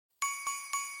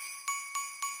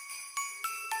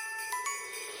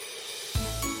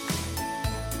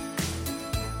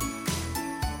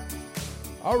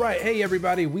All right, hey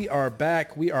everybody, we are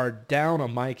back. We are down a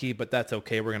Mikey, but that's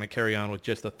okay. We're going to carry on with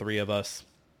just the three of us.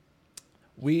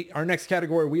 Our next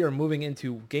category, we are moving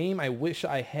into game I wish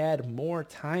I had more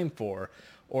time for,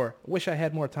 or wish I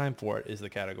had more time for it is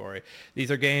the category. These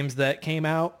are games that came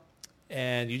out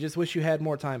and you just wish you had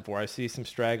more time for. I see some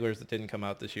stragglers that didn't come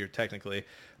out this year technically,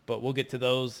 but we'll get to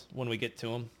those when we get to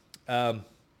them.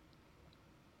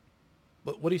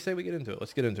 But what do you say we get into it?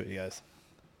 Let's get into it, you guys.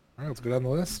 All right, let's go down the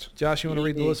list. Josh, you want to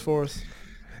read the list for us?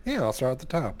 Yeah, I'll start at the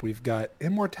top. We've got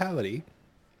Immortality,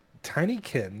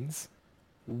 Tinykins,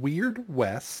 Weird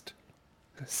West,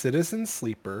 Citizen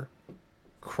Sleeper,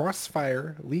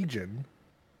 Crossfire Legion,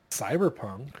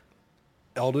 Cyberpunk,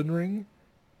 Elden Ring,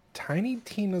 Tiny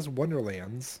Tina's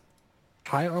Wonderlands,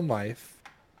 High on Life,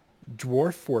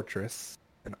 Dwarf Fortress,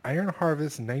 and Iron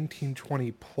Harvest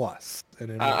 1920 Plus.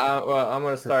 And well, I'm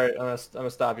gonna start. I'm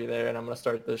gonna stop you there, and I'm gonna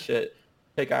start this shit.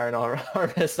 Take Iron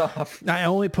Harvest off. I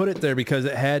only put it there because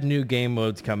it had new game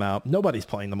modes come out. Nobody's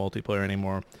playing the multiplayer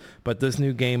anymore, but this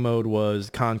new game mode was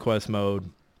Conquest mode.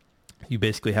 You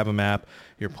basically have a map.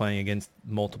 You're playing against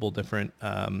multiple different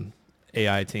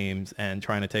AI teams and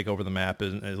trying to take over the map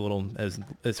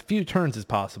as few turns as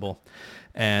possible.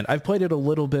 And I've played it a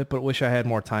little bit, but wish I had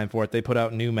more time for it. They put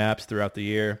out new maps throughout the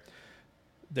year.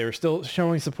 They're still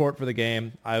showing support for the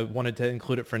game. I wanted to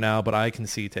include it for now, but I can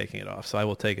see taking it off, so I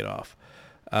will take it off.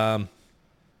 I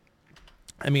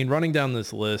mean, running down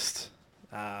this list,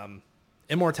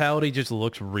 Immortality just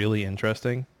looks really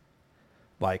interesting,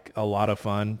 like a lot of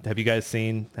fun. Have you guys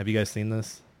seen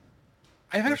this?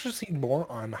 I've actually seen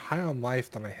more on High on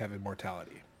Life than I have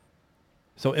Immortality.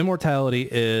 So Immortality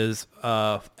is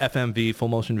FMV, full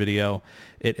motion video.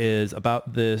 It is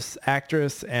about this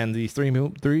actress and these three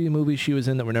movies she was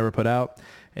in that were never put out.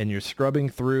 And you're scrubbing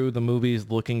through the movies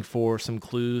looking for some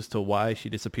clues to why she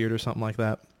disappeared or something like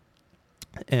that.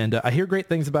 And I hear great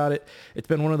things about it. It's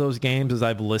been one of those games as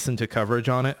I've listened to coverage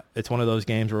on it. It's one of those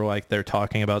games where like they're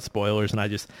talking about spoilers and I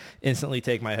just instantly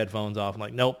take my headphones off. I'm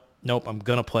like, nope, I'm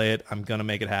going to play it. I'm going to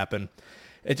make it happen.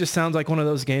 It just sounds like one of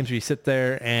those games where you sit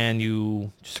there and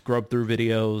you scrub through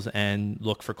videos and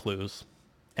look for clues.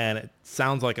 And it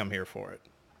sounds like I'm here for it.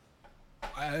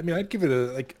 I mean, I'd give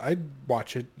it I'd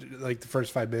watch it like the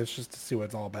first 5 minutes just to see what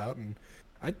it's all about. And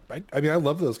I mean, I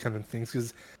love those kind of things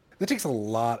because that takes a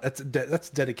lot. That's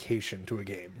dedication to a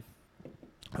game.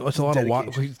 It's a lot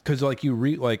of because like you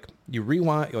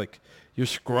rewind, like you're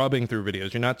scrubbing through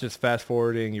videos. You're not just fast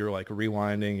forwarding. You're like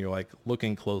rewinding. You're like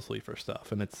looking closely for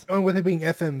stuff, and it's. And with it being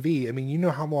FMV, I mean, you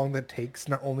know how long that takes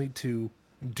not only to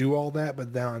do all that,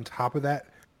 but then on top of that,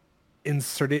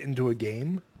 insert it into a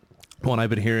game. Well, and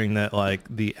I've been hearing that like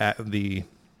the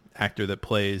actor that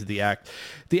plays the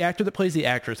actor that plays the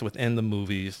actress within the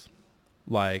movies,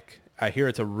 like I hear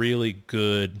it's a really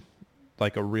good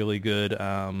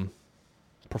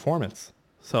performance.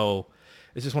 So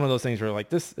it's just one of those things where like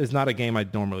this is not a game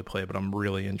I'd normally play, but I'm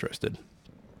really interested.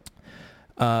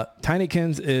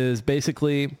 Tinykins is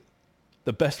basically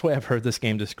the best way I've heard this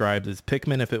game described is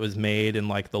Pikmin if it was made in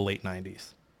like the late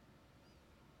 90s.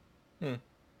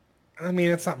 I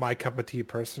mean, it's not my cup of tea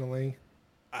personally.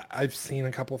 I've seen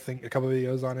a couple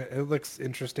videos on it. It looks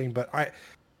interesting, but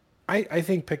I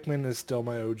think Pikmin is still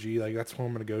my OG. Like that's what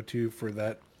I'm gonna go to for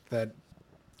that. I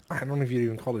don't know if you'd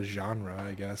even call it a genre,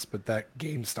 I guess, but that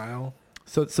game style.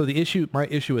 So my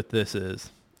issue with this is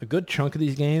a good chunk of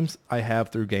these games I have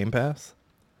through Game Pass,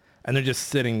 and they're just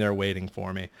sitting there waiting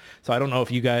for me. So I don't know if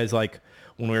you guys like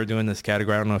when we were doing this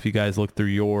category. I don't know if you guys looked through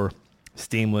your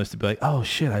Steam list to be like, oh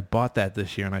shit, I bought that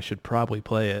this year and I should probably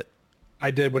play it. I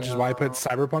did, which is why I put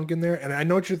Cyberpunk in there. And I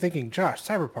know what you're thinking, Josh,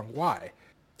 Cyberpunk, why?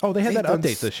 Oh, they had that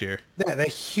update this year. Yeah, that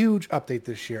huge update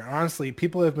this year. Honestly,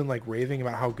 people have been like raving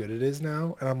about how good it is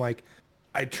now. And I'm like,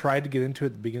 I tried to get into it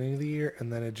at the beginning of the year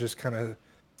and then it just kind of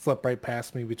slipped right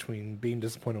past me between being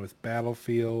disappointed with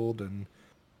Battlefield and,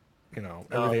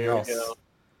 everything else.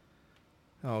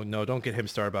 Oh no! Don't get him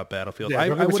started about Battlefield. Yeah,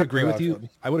 I would agree with you.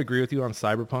 I would agree with you on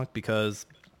Cyberpunk because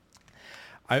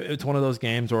it's one of those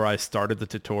games where I started the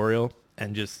tutorial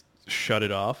and just shut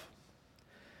it off,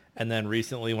 and then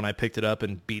recently when I picked it up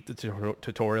and beat the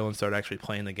tutorial and started actually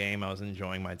playing the game, I was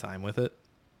enjoying my time with it.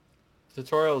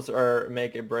 Tutorials are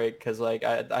make or break because like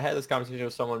I had this conversation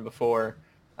with someone before.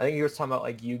 I think he was talking about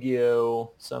like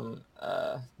Yu-Gi-Oh, some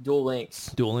Duel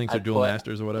Links. Duel Links or Duel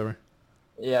Masters or whatever.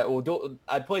 Yeah, well,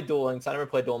 I played Duel Links. I never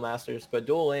played Duel Masters, but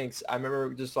Duel Links, I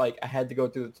remember just like I had to go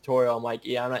through the tutorial. I'm like,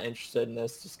 yeah, I'm not interested in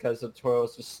this just because the tutorial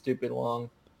is just stupid long.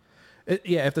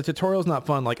 If the tutorial's not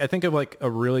fun, like I think of like a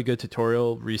really good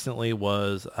tutorial recently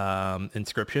was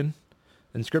Inscription.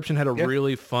 Inscription had a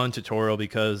really fun tutorial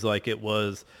because like it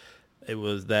was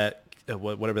that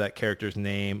whatever that character's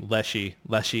name, Leshy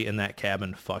in that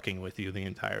cabin fucking with you the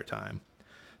entire time.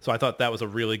 So I thought that was a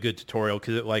really good tutorial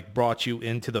because it like brought you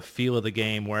into the feel of the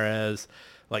game, whereas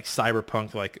like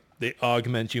Cyberpunk, like they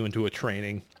augment you into a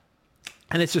training,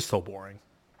 and it's just so boring.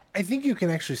 I think you can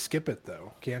actually skip it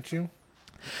though, can't you?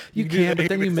 You can, but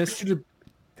then you miss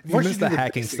the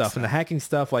hacking stuff, and the hacking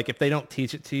stuff, like if they don't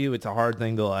teach it to you, it's a hard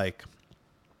thing to like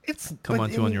come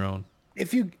onto on your own.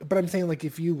 But I'm saying like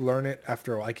if you learn it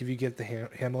after, like if you get the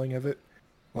handling of it,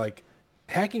 like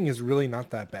hacking is really not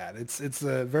that bad.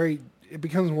 It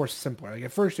becomes more simpler. Like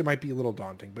at first it might be a little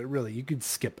daunting, but really you could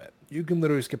skip it. You can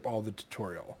literally skip all the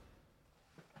tutorial.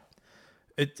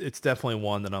 It's definitely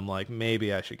one that I'm like,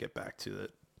 maybe I should get back to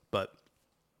it. But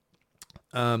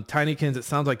Tinykins, it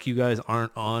sounds like you guys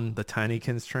aren't on the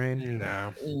Tinykins train.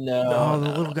 No. No, the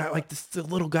little guy, like the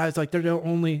little guys, like they're the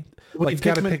only. Like you've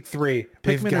got to pick 3.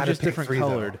 Pikmin are just different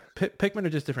colored. Pikmin are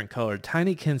just different colored.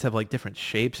 Tinykins have like different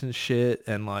shapes and shit,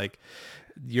 and like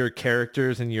your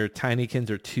characters and your Tinykins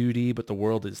are 2D, but the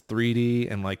world is 3D,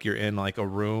 and like you're in like a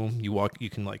room. You walk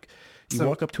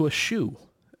up to a shoe.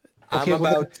 Okay, I'm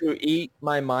about to eat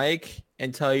my mic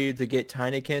and tell you to get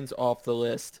Tinykins off the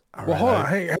list. Hold on.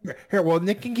 Here. Well,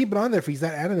 Nick can keep it on there if he's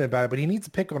that adamant about it, but he needs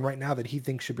to pick one right now that he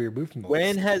thinks should be removed from the list.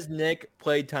 When has Nick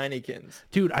played Tinykins?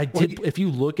 Dude, I did. If you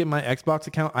look at my Xbox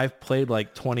account, I've played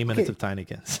like 20 minutes of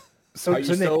Tinykins.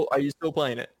 Are you still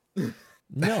playing it?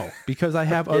 No, because I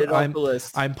have.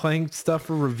 I'm playing stuff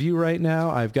for review right now.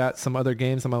 I've got some other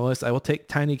games on my list. I will take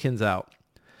Tinykins out.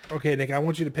 Okay, Nick, I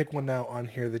want you to pick one now on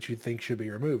here that you think should be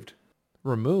removed.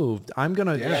 Removed? I'm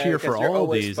gonna cheer for all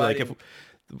of these. Fighting.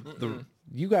 Like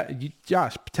if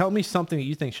Josh, tell me something that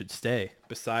you think should stay.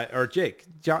 Jake.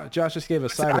 Josh just gave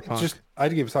us Cyberpunk.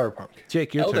 I'd give Cyberpunk.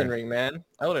 Jake, your Elden turn. Ring, man.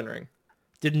 Elden Ring.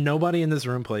 Did nobody in this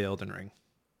room play Elden Ring?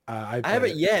 I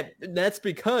haven't yet. That's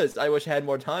because I wish I had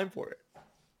more time for it.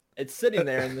 It's sitting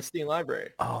there in the Steam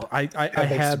library. Oh, I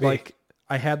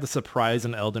had the surprise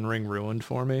in Elden Ring ruined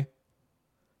for me.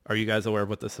 Are you guys aware of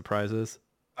what the surprise is?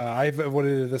 I've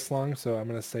avoided it this long, so I'm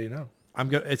gonna say no.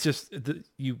 It's just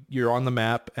you're on the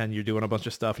map and you're doing a bunch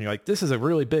of stuff and you're like, this is a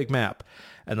really big map,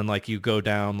 and then like you go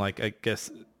down like I guess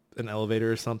an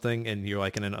elevator or something, and you're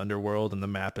like in an underworld, and the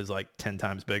map is like 10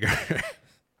 times bigger.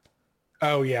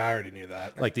 Oh yeah, I already knew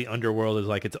that. Like the underworld is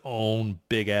like its own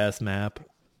big ass map.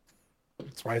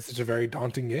 That's why it's such a very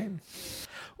daunting game.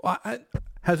 Well,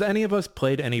 has any of us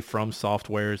played any From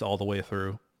Softwares all the way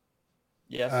through?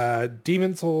 Yes.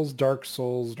 Demon Souls, Dark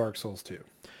Souls 2.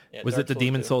 Yeah, Was Dark it the Souls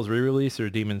Demon 2. Souls re-release or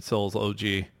Demon Souls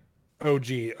OG? OG,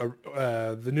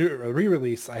 the new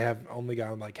re-release, I have only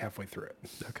gotten like halfway through it.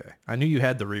 Okay, I knew you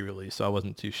had the re-release, so I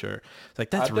wasn't too sure. It's like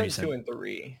that's I've done recent. 2 and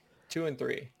 3. 2 and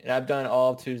 3. And I've done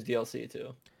all of 2's DLC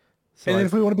too. So And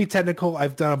if we want to be technical,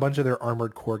 I've done a bunch of their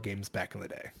Armored Core games back in the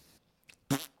day.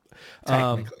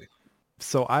 Technically.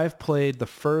 So I've played the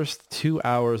first 2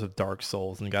 hours of Dark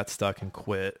Souls and got stuck and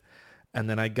quit. And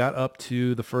then I got up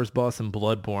to the first boss in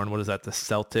Bloodborne. What is that? The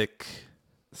Celtic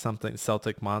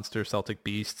monster, Celtic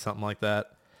beast, something like that.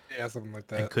 Yeah, something like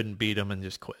And that. couldn't beat him and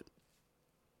just quit.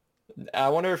 I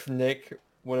wonder if Nick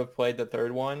would have played the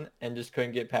third one and just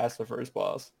couldn't get past the first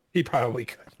boss. He probably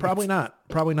could. Probably not.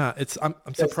 I'm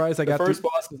surprised I got the first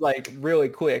boss is like really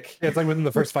quick. Yeah, it's like within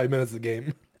the first 5 minutes of the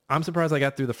game. I'm surprised I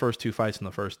got through the first 2 fights in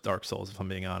the first Dark Souls, if I'm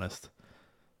being honest.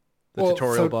 The Well,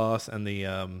 tutorial so- boss and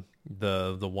the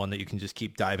one that you can just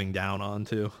keep diving down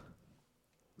onto.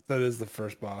 That is the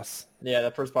first boss. Yeah,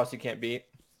 the first boss you can't beat.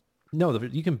 No,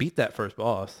 you can beat that first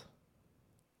boss.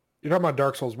 You're talking about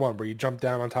Dark Souls 1, where you jump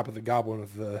down on top of the goblin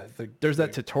with the There's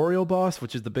that tutorial boss,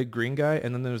 which is the big green guy,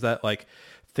 and then there's that like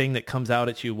thing that comes out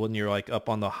at you when you're like up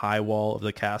on the high wall of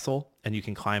the castle, and you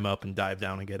can climb up and dive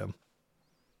down and get him.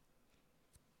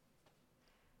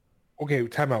 Okay,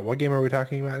 time out. What game are we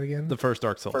talking about again? The first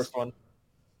Dark Souls. First one.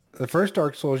 The first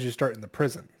Dark Souls, you start in the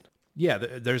prison. Yeah,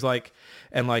 there's like,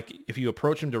 and like if you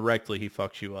approach him directly, he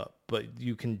fucks you up. But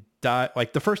you can die.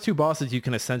 Like the first 2 bosses, you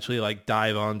can essentially like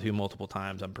dive onto multiple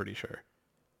times. I'm pretty sure.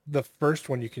 The first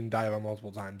one you can dive on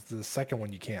multiple times. The second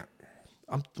one you can't.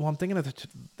 I'm thinking of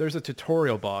there's a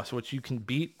tutorial boss which you can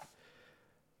beat,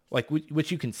 like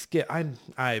which you can skip.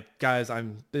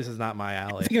 This is not my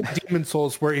alley. I think of Demon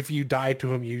Souls, where if you die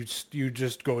to him, you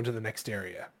just go into the next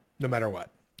area, no matter what.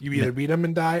 You either beat him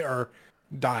and die, or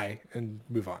die and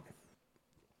move on.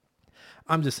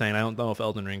 I'm just saying, I don't know if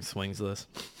Elden Ring swings this.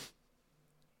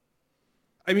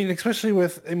 I mean, especially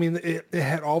with, it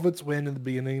had all of its win in the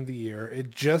beginning of the year.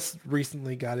 It just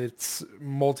recently got its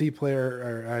multiplayer,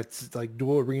 or its like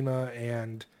dual arena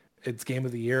and its game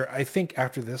of the year. I think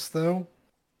after this, though,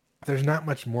 there's not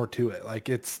much more to it. Like,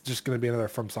 it's just going to be another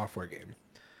From Software game.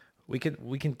 We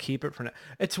can keep it for now.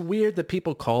 It's weird that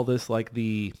people call this like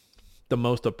the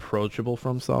most approachable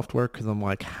From Software, because I'm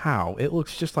like, how? It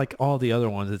looks just like all the other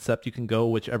ones, except you can go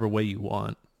whichever way you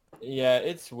want. Yeah,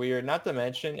 it's weird. Not to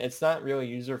mention, it's not really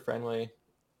user friendly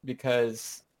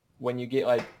because when you get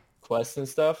like quests and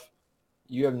stuff,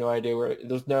 you have no idea where.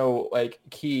 There's no like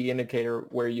key indicator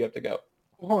where you have to go.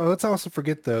 Well, let's also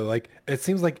forget though, like it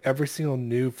seems like every single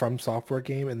new From Software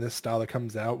game in this style that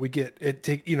comes out, we get it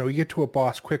take you get to a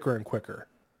boss quicker and quicker.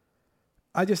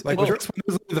 I just Like it, first one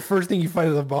was the first thing you fight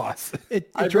is a boss.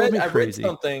 it I drove read me I read crazy.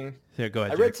 something. Here, go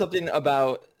ahead. I read something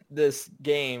about this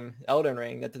game, Elden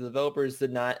Ring, that the developers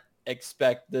did not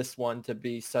expect this one to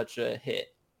be such a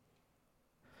hit.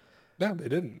 No, they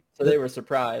didn't. So they were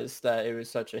surprised that it was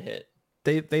such a hit.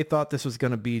 They thought this was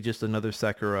going to be just another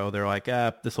Sekiro. They're like,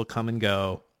 this will come and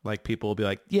go. Like, people will be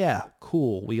like, yeah,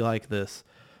 cool, we like this.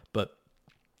 But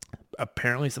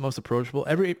apparently it's the most approachable.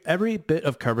 Every bit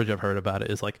of coverage I've heard about it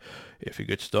is like, if you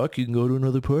get stuck, you can go to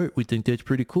another part. We think that's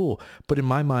pretty cool. But in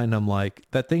my mind, I'm like,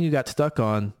 that thing you got stuck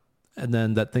on, and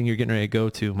then that thing you're getting ready to go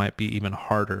to might be even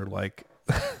harder. Like,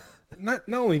 Not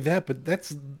only that, but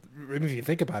that's if you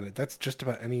think about it, that's just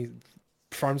about any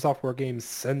From Software game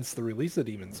since the release of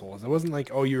Demon's Souls. It wasn't like,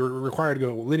 oh, you're required to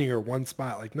go linear one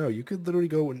spot. Like, no, you could literally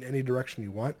go in any direction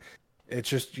you want. It's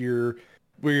just where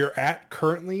you're at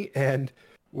currently and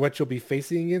what you'll be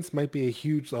facing against might be a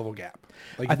huge level gap.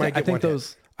 Like you might get one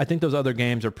hit. I think those other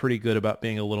games are pretty good about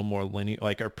being a little more linear,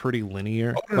 like are pretty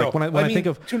linear. Oh, no, like no. when I think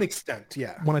of to an extent,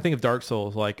 yeah. when I think of Dark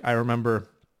Souls, like I remember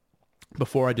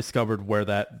before I discovered where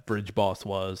that bridge boss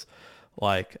was,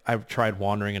 like I've tried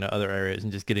wandering into other areas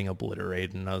and just getting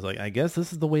obliterated, and I was like, I guess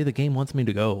this is the way the game wants me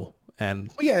to go.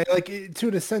 And Well, yeah, like to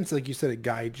a sense, like you said, it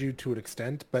guides you to an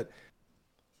extent, but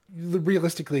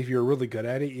realistically, if you're really good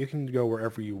at it, you can go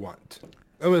wherever you want.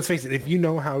 Oh, let's face it, if you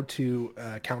know how to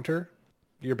counter,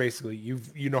 you're basically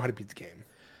you know how to beat the game.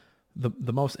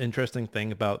 the most interesting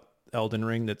thing about Elden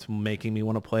Ring that's making me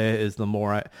want to play it is the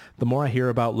more I hear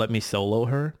about let me solo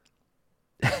her,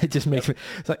 it just makes me.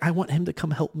 It's like I want him to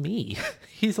come help me.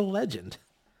 He's a legend.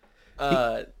 He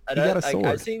got a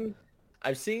sword.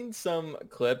 I've seen some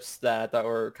clips that I thought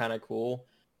were kind of cool.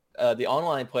 The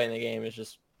online play in the game is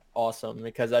just awesome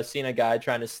because I've seen a guy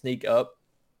trying to sneak up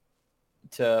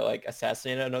to like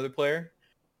assassinate another player,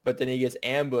 but then he gets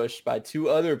ambushed by two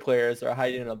other players that are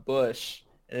hiding in a bush,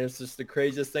 and it's just the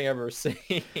craziest thing I've ever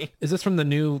seen. Is this from the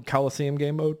new Coliseum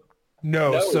game mode?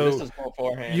 No, so this is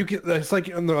beforehand. you can. It's like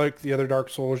in the other Dark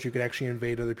Souls, you could actually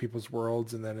invade other people's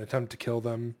worlds and then attempt to kill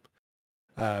them.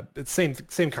 It's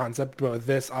same concept, but with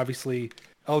this, obviously,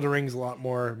 Elden Ring's a lot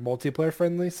more multiplayer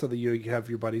friendly, so that you have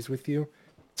your buddies with you.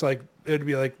 So like it'd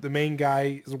be like the main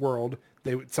guy's world.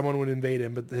 Someone would invade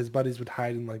him, but his buddies would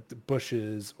hide in like the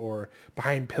bushes or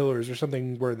behind pillars or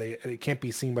something where it can't be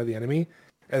seen by the enemy.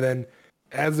 And then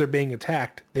as they're being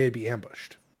attacked, they'd be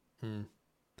ambushed.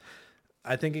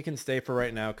 I think it can stay for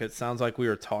right now because it sounds like we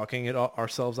were talking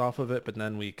ourselves off of it, but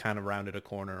then we kind of rounded a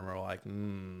corner and we're like,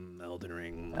 Elden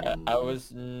Ring. I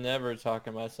was never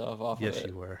talking myself off of it. Yes,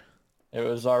 you were. It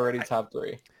was already top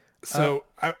 3. So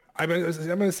I'm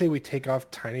gonna say we take off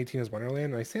Tiny Tina's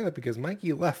Wonderland, and I say that because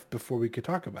Mikey left before we could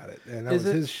talk about it, and that was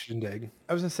his shindig.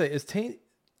 I was gonna say,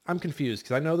 I'm confused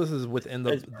because I know this is within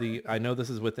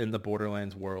the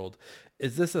Borderlands world.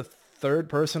 Is this a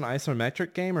third-person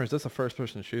isometric game or is this a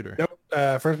first-person shooter? Nope,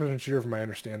 first-person shooter, from my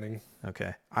understanding.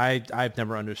 Okay, I've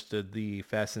never understood the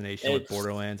fascination with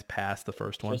Borderlands past the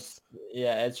first one.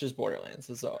 It's just Borderlands.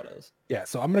 That's all it is. Yeah,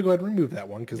 so I'm gonna go ahead and remove that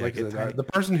one because, like I said, the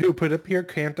person who put it up here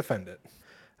can't defend it.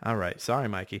 All right, sorry,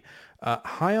 Mikey.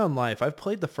 High on Life. I've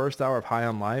played the first hour of High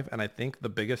on Life, and I think the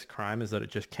biggest crime is that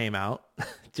it just came out.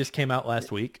 Just came out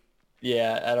last week.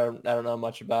 Yeah, I don't know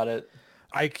much about it.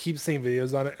 I keep seeing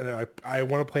videos on it, and I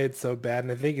want to play it so bad,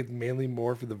 and I think it's mainly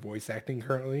more for the voice acting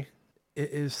currently.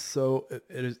 It is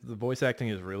the voice acting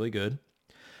is really good.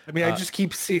 I mean, I just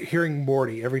keep hearing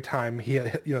Morty every time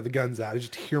the gun's out. I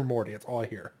just hear Morty. That's all I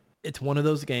hear. It's one of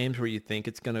those games where you think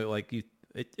it's gonna like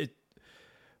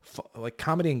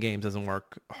comedy in games doesn't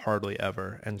work hardly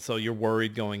ever, and so you're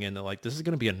worried going into like this is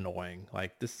gonna be annoying,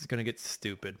 like this is gonna get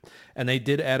stupid. And they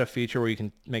did add a feature where you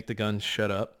can make the gun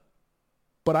shut up.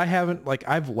 But I haven't,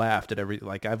 I've laughed at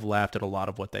a lot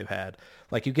of what they've had.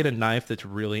 Like, you get a knife that's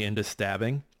really into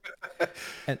stabbing.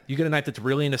 And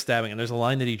there's a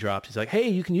line that he drops. He's like, hey,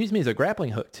 you can use me as a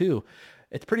grappling hook, too.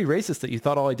 It's pretty racist that you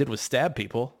thought all I did was stab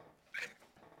people.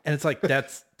 And it's like,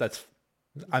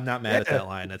 I'm not mad at that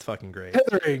line. That's fucking great.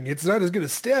 Tethering. It's not as good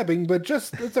as stabbing, but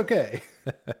it's okay.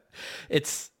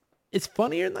 It's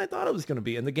funnier than I thought it was going to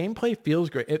be. And the gameplay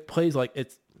feels great. It plays like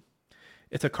it's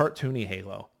a cartoony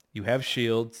Halo. You have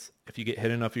shields. If you get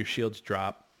hit enough, your shields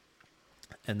drop,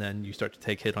 and then you start to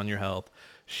take hit on your health.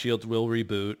 Shields will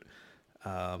reboot.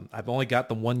 I've only got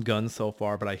the one gun so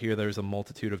far, but I hear there's a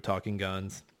multitude of talking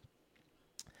guns.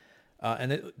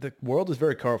 The world is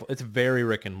very colorful. It's very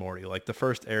Rick and Morty. Like the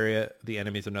first area, the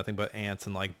enemies are nothing but ants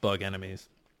and like bug enemies.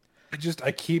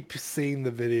 I keep seeing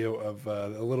the video of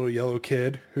a little yellow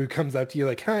kid who comes up to you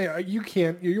like, "Hi,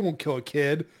 you won't kill a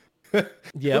kid.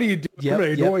 Yeah. What are you doing? I'm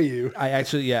gonna annoy you." I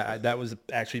actually, that was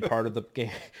actually part of the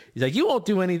game. He's like, you won't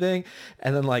do anything.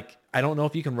 And then like, I don't know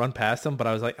if you can run past him, but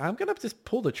I was like, I'm going to just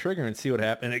pull the trigger and see what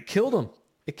happens. And it killed him.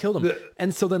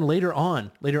 And so then later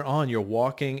on, you're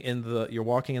walking in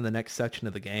the next section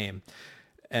of the game.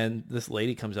 And this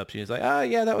lady comes up to you and is like,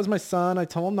 yeah, that was my son. I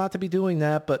told him not to be doing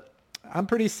that, but I'm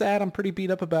pretty sad. I'm pretty beat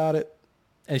up about it.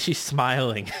 And she's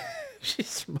smiling. She's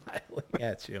smiling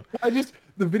at you.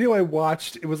 The video I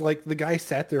watched, it was like the guy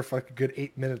sat there for like a good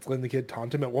 8 minutes letting the kid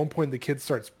taunt him. At one point, the kid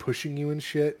starts pushing you and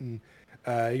shit. And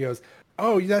he goes,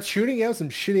 "Oh, you that shooting? Yeah, some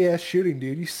shitty ass shooting,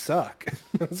 dude. You suck."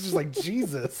 I was just like,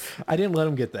 Jesus. I didn't let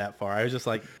him get that far. I was just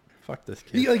like, fuck this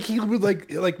kid. He would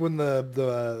like when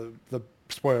the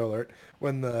spoiler alert,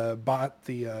 when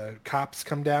the cops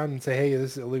come down and say, "Hey,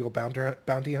 this is illegal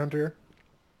bounty hunter."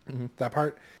 Mm-hmm. That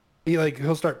part.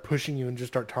 He'll start pushing you and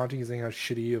just start taunting you, saying how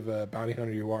shitty of a bounty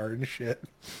hunter you are and shit.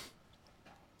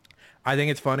 I think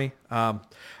it's funny.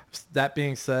 That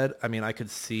being said, I mean, I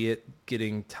could see it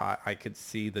getting I could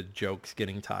see the jokes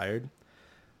getting tired,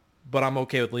 but I'm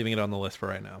okay with leaving it on the list for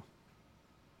right now.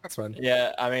 That's fine.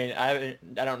 Yeah, I mean, I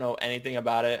don't know anything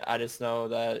about it. I just know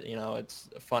that, it's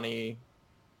a funny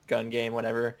gun game,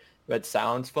 whatever. But it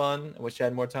sounds fun. I wish I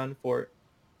had more time for it.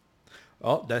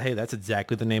 Oh, that's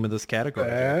exactly the name of this category.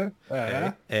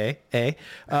 Dwarf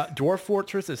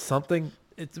Fortress is something.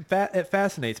 It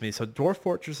fascinates me. So Dwarf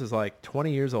Fortress is like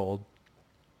 20 years old,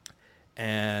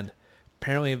 and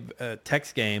apparently a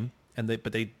text game,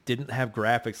 but they didn't have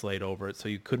graphics laid over it, so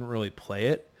you couldn't really play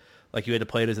it. Like you had to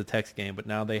play it as a text game. But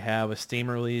now they have a Steam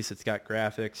release. It's got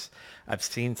graphics. I've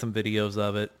seen some videos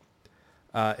of it.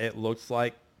 It looks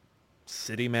like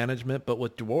city management, but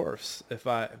with dwarfs. If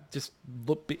I just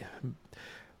look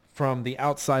from the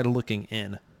outside looking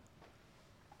in.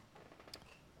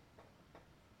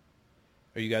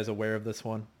 Are you guys aware of this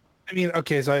one? I mean,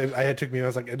 okay, so it took me, I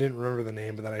was like, I didn't remember the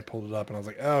name, but then I pulled it up and I was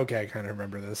like, oh, okay, I kind of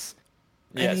remember this.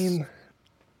 Yes. I mean,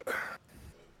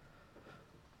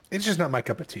 it's just not my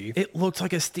cup of tea. It looks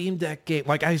like a Steam Deck game.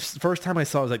 Like first time I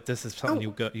saw it, I was like, this is something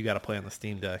you got to play on the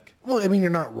Steam Deck. Well, I mean, you're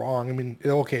not wrong. I mean,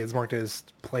 okay, it's marked as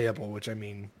playable, which I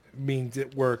mean means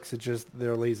it works. It's just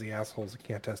they're lazy assholes that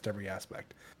can't test every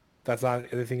aspect. That's not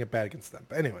anything bad against them.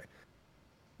 But anyway.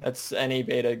 That's any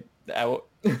beta out.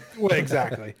 Well,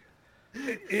 exactly.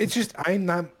 It's just,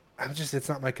 it's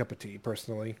not my cup of tea,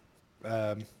 personally.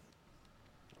 What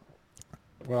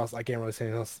else? I can't really say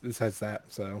anything else besides that,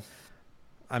 so.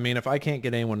 I mean, if I can't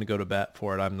get anyone to go to bat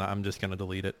for it, I'm just going to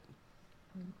delete it.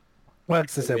 Well,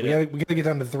 as I said, we gotta get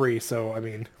down to 3, so, I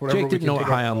mean, whatever. Jake didn't know what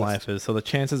High on Life is, so the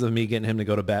chances of me getting him to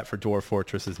go to bat for Dwarf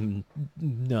Fortress is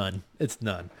none. It's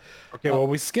none. Okay, well,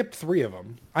 we skipped 3 of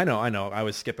them. I know. I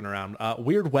was skipping around.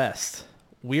 Weird West.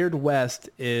 Weird West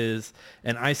is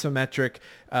an isometric.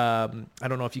 I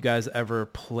don't know if you guys ever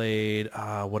played.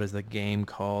 What is the game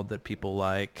called that people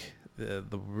like?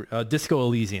 The Disco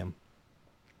Elysium.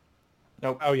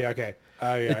 Nope. Oh yeah. Okay.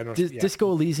 Yeah. I know.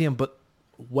 Disco Elysium, but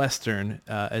Western.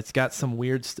 It's got some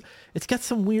weird. It's got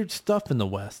some weird stuff in the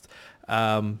West.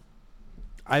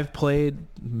 I've played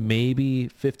maybe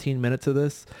 15 minutes of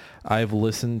this. I've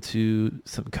listened to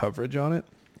some coverage on it.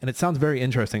 And it sounds very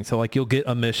interesting. So like you'll get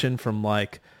a mission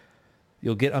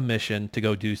to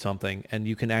go do something, and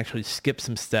you can actually skip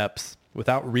some steps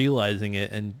without realizing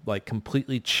it and like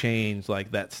completely change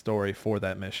like that story for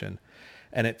that mission.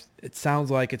 And it sounds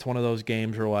like it's one of those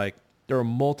games where like there are a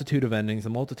multitude of endings, a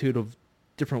multitude of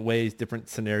different ways, different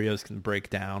scenarios can break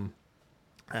down.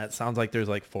 It sounds like there's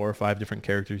like 4 or 5 different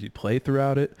characters you play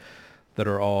throughout it that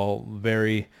are all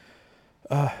very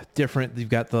different. You've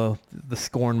got the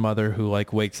scorn mother who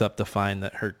like wakes up to find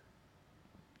that her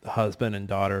husband and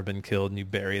daughter have been killed, and you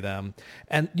bury them.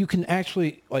 And you can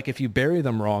actually, like, if you bury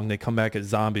them wrong, they come back as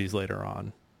zombies later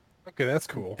on. Okay, that's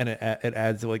cool. And it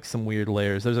adds like some weird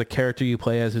layers. There's a character you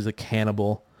play as who's a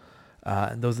cannibal.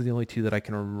 And those are the only 2 that I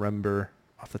can remember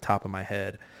off the top of my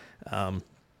head.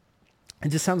 It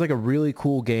just sounds like a really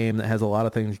cool game that has a lot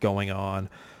of things going on.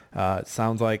 It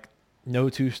sounds like no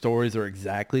 2 stories are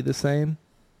exactly the same.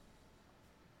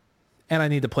 And I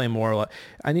need to play more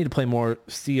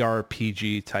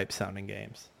CRPG type sounding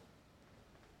games.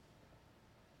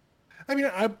 I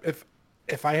mean, if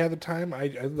if I had the time,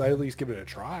 I'd at least give it a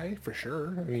try for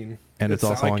sure. I mean, And it's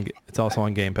also not on it's also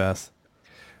on Game Pass.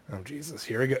 Oh Jesus,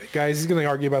 here we go, guys. He's gonna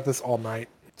argue about this all night.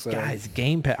 So Guys,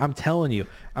 Game Pass. I'm telling you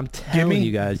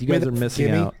you guys. You guys are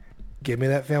missing out. Give me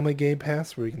that family Game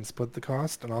Pass where we can split the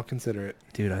cost, and I'll consider it.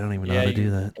 Dude, I don't even know how to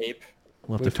do that. Ape.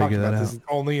 We'll have We've to figure talked that about out. this. It's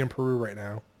only in Peru right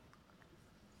now.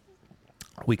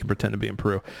 We can pretend to be in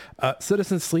Peru.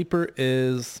 Citizen Sleeper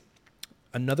is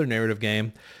another narrative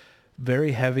game,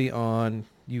 very heavy on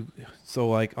you. So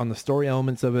like on the story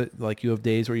elements of it, like you have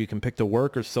days where you can pick to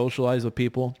work or socialize with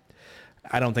people.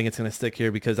 I don't think it's going to stick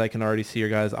here because I can already see your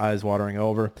guys' eyes watering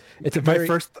over. It's a very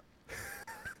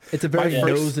it's a very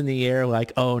nose in the air,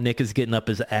 like, oh, Nick is getting up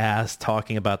his ass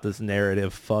talking about this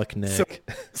narrative. Fuck Nick.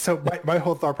 So my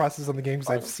whole thought process on the game,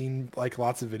 because I've seen like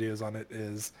lots of videos on it,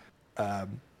 is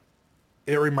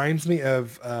it reminds me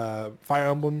of Fire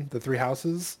Emblem, the Three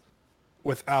Houses,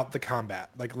 without the combat.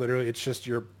 Like literally, it's just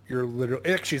you're literally,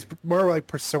 actually it's more like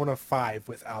Persona 5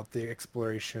 without the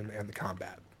exploration and the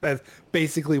combat. That's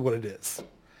basically what it is.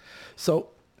 So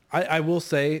I will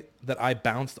say that I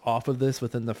bounced off of this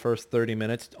within the first 30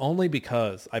 minutes only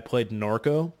because I played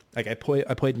Norco. Like I played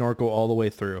Norco all the way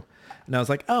through. And I was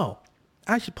like, oh,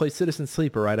 I should play Citizen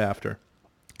Sleeper right after.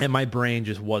 And my brain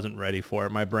just wasn't ready for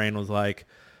it. My brain was like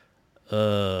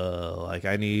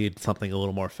I need something a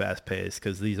little more fast paced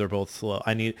because these are both slow.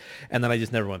 And then I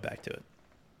just never went back to it.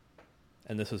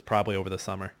 And this was probably over the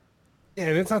summer. Yeah,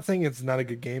 and it's not saying it's not a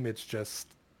good game. It's just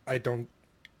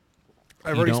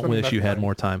I've you already don't spent wish enough you had time.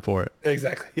 more time for it.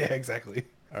 Exactly. Yeah, exactly.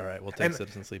 All right, we'll take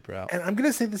Citizen Sleeper out. And I'm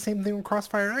gonna say the same thing with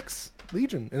Crossfire X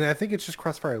Legion, and I think it's just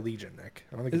Crossfire Legion, Nick.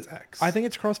 I don't think it's X. I think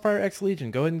it's Crossfire X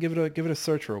Legion. Go ahead and give it a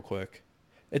search real quick.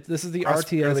 This is the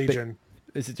Crossfire RTS. Legion.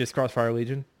 Is it just Crossfire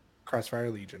Legion?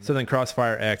 Crossfire Legion. So then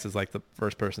Crossfire X is like the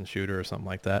first-person shooter or something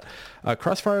like that.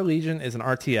 Crossfire Legion is an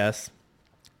RTS.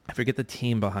 I forget the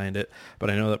team behind it,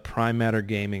 but I know that Prime Matter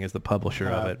Gaming is the publisher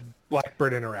of it.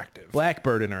 Blackbird Interactive.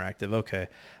 Blackbird Interactive. Okay,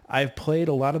 I've played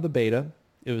a lot of the beta.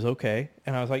 It was okay,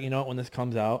 and I was like, you know what? When this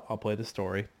comes out, I'll play the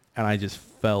story. And I just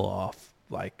fell off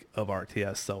like of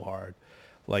RTS so hard.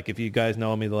 Like if you guys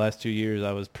know me, the last 2 years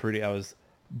I was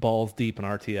balls deep in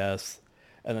RTS,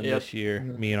 and then this year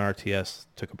me and RTS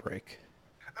took a break.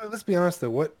 Let's be honest though.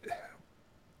 What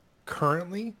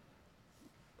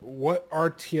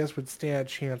RTS would stand a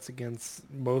chance against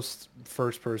most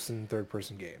first-person,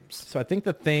 third-person games? So I think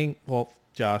the thing, well,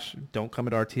 Josh, don't come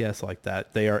at RTS like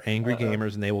that. They are angry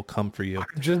gamers, and they will come for you.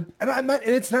 I'm not,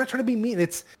 and it's not trying to be mean.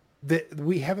 It's that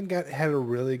we haven't had a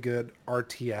really good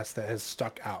RTS that has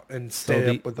stuck out and stayed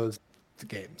up with those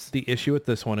games. The issue with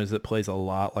this one is it plays a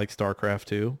lot like StarCraft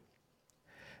 2,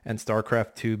 and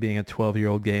StarCraft 2 being a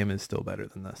 12-year-old game is still better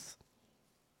than this.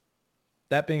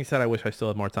 That being said, I wish I still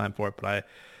had more time for it, but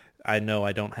I know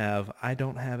I don't have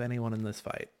anyone in this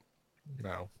fight.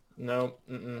 No.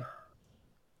 Mm-mm.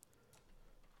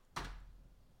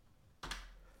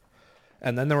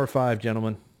 And then there were 5,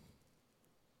 gentlemen.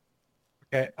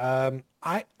 Okay.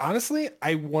 I honestly,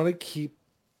 I kind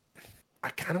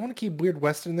of want to keep Weird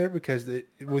West in there because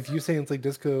with you saying it's like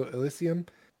Disco Elysium,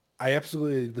 I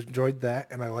absolutely enjoyed that,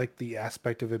 and I like the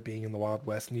aspect of it being in the Wild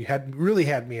West. And you really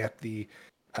had me at the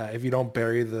if you don't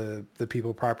bury the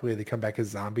people properly, they come back as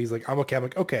zombies. Like I'm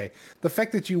like, okay. The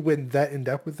fact that you went that in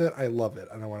depth with it, I love it,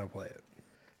 and I want to play it.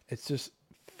 It's just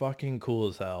fucking cool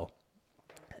as hell.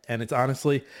 And it's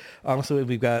honestly,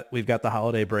 we've got the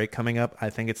holiday break coming up. I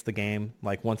think it's the game.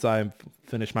 Like once I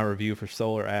finish my review for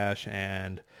Solar Ash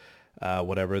and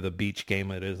whatever the beach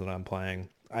game it is that I'm playing,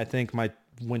 I think my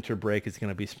winter break is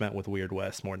going to be spent with Weird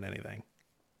West more than anything.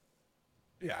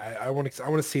 Yeah, I want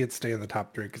to see it stay in the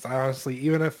top 3 because I honestly,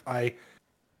 even if I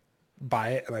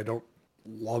buy it and I don't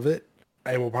love it,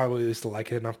 I will probably at least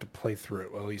like it enough to play through it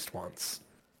at least once.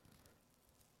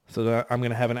 So I'm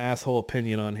going to have an asshole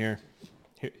opinion on here.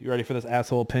 You ready for this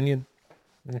asshole opinion?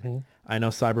 Mm-hmm. I know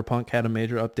Cyberpunk had a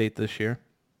major update this year.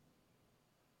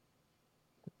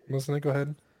 Listen, go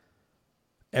ahead.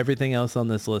 Everything else on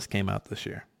this list came out this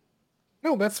year.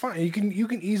 No, that's fine. You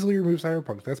can easily remove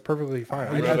Cyberpunk. That's perfectly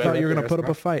fine. I thought you were going to put up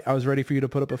a fight. I was ready for you to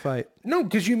put up a fight. No,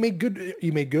 because you made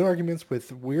good arguments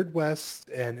with Weird West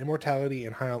and Immortality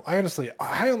and High on. I honestly,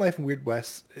 High on Life and Weird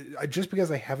West, just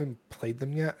because I haven't played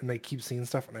them yet and I keep seeing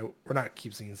stuff, or not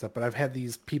keep seeing stuff, but I've had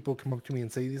these people come up to me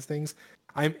and say these things.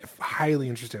 I'm highly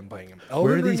interested in playing them.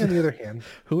 Elden Ring, on the other hand,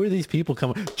 who are these people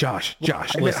coming? Josh,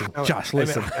 listen. Josh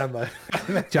is out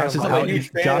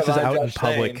in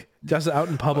public. Josh is out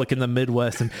in public in the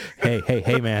Midwest, and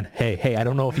hey, man, hey, I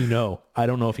don't know if you know.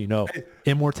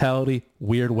 Immortality,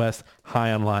 Weird West,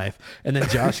 High on Life, and then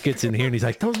Josh gets in here and he's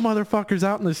like, those motherfuckers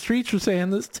out in the streets were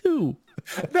saying this too.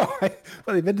 No, what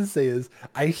I meant to say is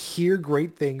I hear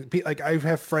great things. Like I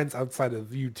have friends outside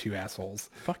of you two assholes.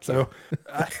 Fuck so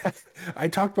I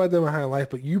talked about them in High Life,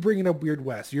 but you bringing up Weird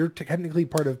West, you're technically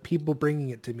part of people bringing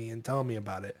it to me and telling me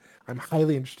about it. I'm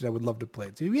highly interested. I would love to play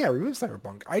it. So yeah, remove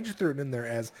Cyberpunk. I just threw it in there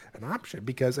as an option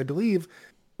because I believe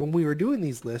when we were doing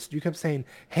these lists, you kept saying,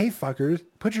 "Hey fuckers,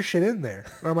 put your shit in there."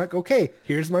 And I'm like, "Okay,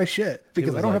 here's my shit,"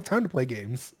 because I don't have time to play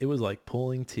games. It was like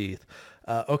pulling teeth.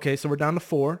 Okay, so we're down to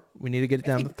 4. We need to get it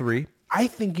down to 3. I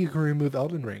think you can remove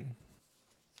Elden Ring.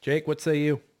 Jake, what say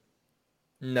you?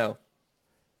 No.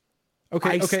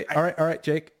 Okay, all right,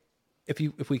 Jake.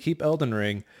 If we keep Elden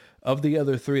Ring, of the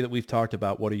other 3 that we've talked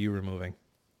about, what are you removing?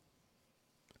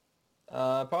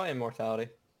 Probably Immortality.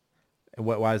 And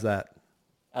why is that?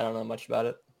 I don't know much about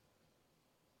it.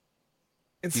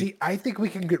 And see, I think we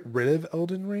can get rid of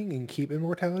Elden Ring and keep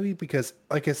Immortality because,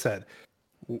 like I said,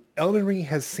 Elden Ring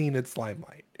has seen its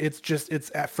limelight.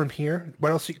 From here.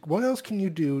 What else can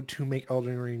you do to make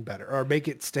Elden Ring better or make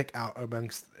it stick out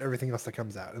amongst everything else that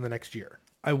comes out in the next year?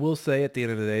 I will say at the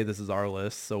end of the day, this is our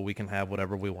list, so we can have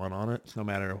whatever we want on it, no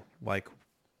matter like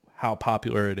how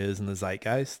popular it is in the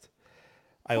zeitgeist.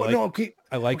 I like your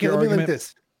let me argument. like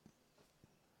this.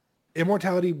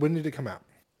 Immortality, when did it come out?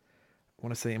 I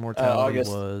want to say Immortality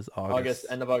August. was August,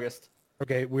 end of August.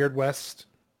 Okay, Weird West.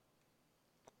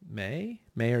 May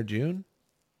or June.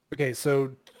 Okay,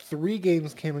 so 3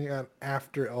 games came out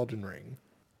after Elden Ring.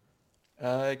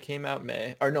 It came out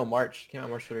March. It came out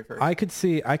March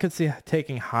 31st. I could see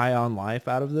taking High on Life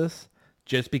out of this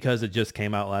just because it just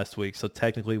came out last week. So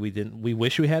technically we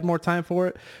wish we had more time for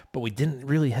it, but we didn't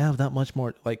really have that much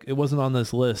more. Like it wasn't on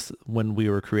this list when we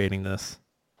were creating this.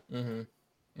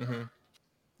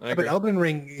 But Elden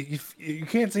Ring, you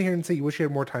can't sit here and say you wish you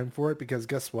had more time for it because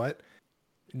guess what?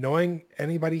 Knowing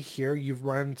anybody here, you've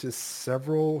run into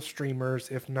several streamers,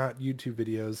 if not YouTube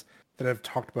videos, that have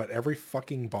talked about every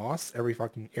fucking boss, every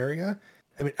fucking area.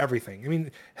 I mean, everything. I mean,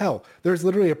 hell, there's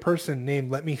literally a person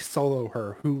named Let Me Solo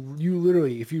Her who you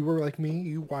literally, if you were like me,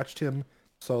 you watched him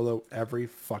solo every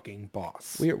fucking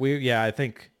boss. Yeah, I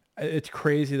think it's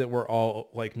crazy that we're all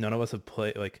like, none of us have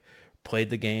played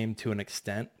the game to an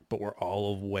extent, but we're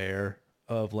all aware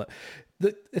of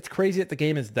it's crazy that the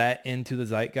game is that into the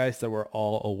zeitgeist that we're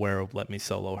all aware of Let Me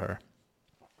Solo Her.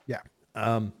 Yeah.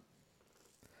 I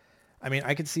mean,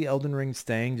 I could see Elden Ring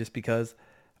staying just because,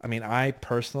 I mean, I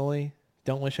personally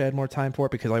don't wish I had more time for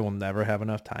it because I will never have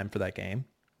enough time for that game.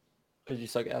 Because you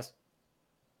suck ass.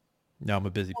 No, I'm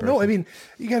a busy person. No, I mean,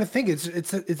 you got to think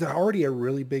it's already a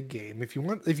really big game. If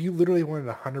you literally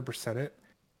wanted 100% it,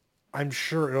 I'm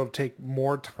sure it'll take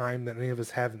more time than any of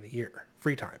us have in the year.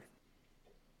 Free time.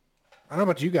 I don't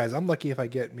know about you guys. I'm lucky if I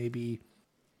get maybe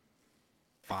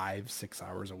 5-6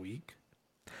 hours a week.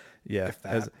 Yeah.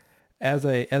 As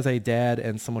a dad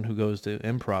and someone who goes to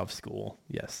improv school,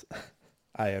 yes,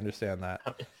 I understand that.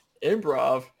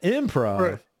 Improv.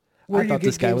 Where I thought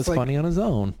this guy was funny on his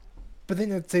own. But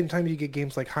then at the same time, you get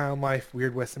games like High on Life,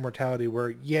 Weird West Immortality,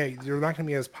 where, yeah, they're not going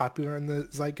to be as popular in the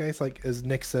zeitgeist, like as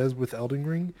Nick says with Elden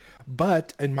Ring.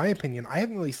 But in my opinion, I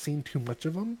haven't really seen too much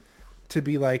of them to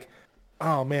be like,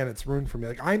 oh man, it's ruined for me.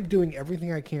 Like, I'm doing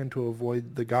everything I can to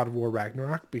avoid the God of War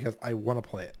Ragnarok because I want to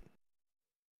play it.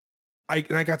 I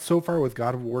got so far with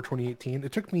God of War 2018.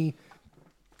 It took me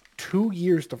 2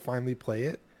 years to finally play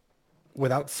it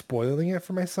without spoiling it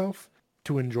for myself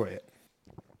to enjoy it.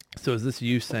 So is this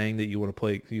you saying that you want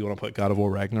to put God of War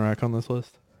Ragnarok on this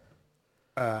list?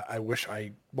 I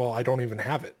don't even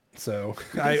have it. So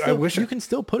I wish you can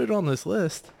still put it on this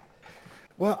list.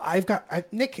 Well,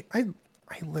 Nick, I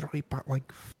literally bought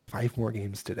like 5 more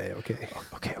games today. Okay.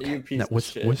 Okay. Now,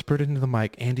 whisper it into the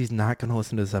mic. Andy's not going to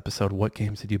listen to this episode. What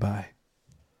games did you buy?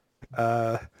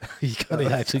 He's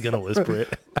actually going to whisper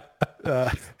it.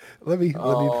 Let me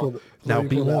pull it. Now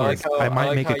be warned, I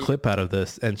might make a clip out of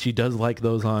this, and she does like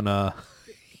those on. I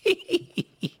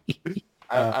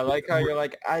like how you're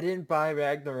like, I didn't buy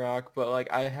Ragnarok, but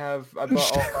like I bought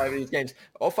all 5 of these games.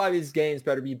 All 5 of these games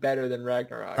better be better than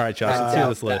Ragnarok. All right, Josh, let's hear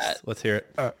this list. Let's hear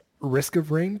it. Risk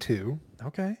of Rain 2.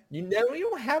 Okay. You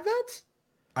don't have that?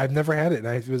 I've never had it, and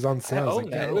it was on sale.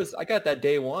 I got that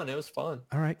day one. It was fun.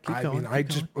 All right, keep going.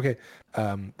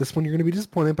 This one you're going to be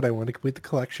disappointed, but I want to complete the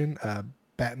collection.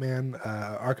 Batman,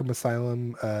 Arkham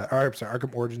Asylum,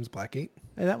 Arkham Origins, Blackgate.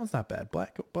 Hey, that one's not bad.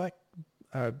 Black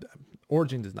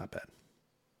Origins is not bad.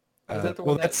 Is that the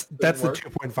one that's the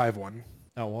 2.5 one.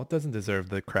 Oh, well, it doesn't deserve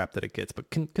the crap that it gets, but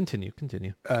continue.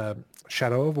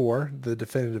 Shadow of War, the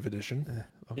definitive edition.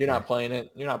 Okay. You're not playing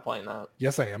it. You're not playing that.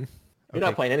 Yes, I am. You're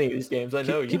not playing any of these games. I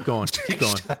know you. Keep going.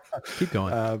 Keep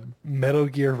going. Metal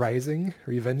Gear Rising,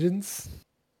 Revengeance.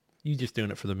 You just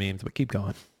doing it for the memes, but keep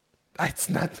going. It's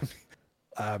not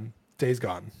the Days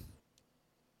Gone.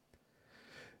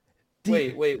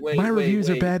 Wait. My reviews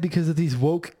are wait. bad because of these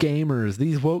woke gamers.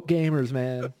 These woke gamers,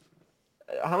 man.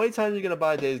 How many times are you gonna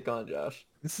buy Days Gone, Josh?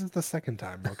 This is the second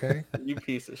time, okay? You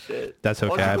piece of shit. That's Why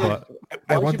okay. don't you, I why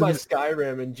don't want you buy them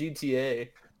Skyrim and GTA?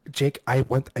 Jake, I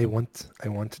want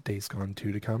Days Gone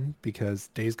 2 to come because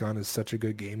Days Gone is such a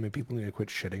good game and people need to quit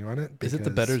shitting on it. Is it the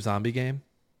better because, zombie game?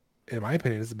 in my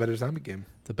opinion, it's the better zombie game.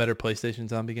 The better PlayStation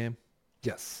zombie game?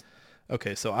 Yes.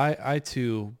 Okay, so I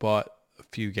too bought a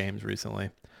few games recently.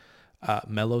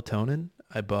 Melatonin.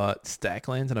 I bought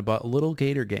Stacklands, and I bought Little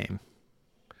Gator Game.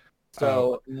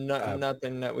 So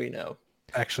nothing that we know.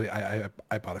 Actually, I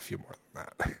bought a few more than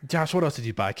that. Josh, what else did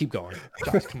you buy? Keep going.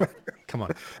 Josh, come on. Come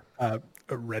on.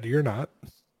 Ready or Not.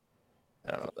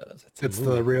 I don't know what that is. It's a It's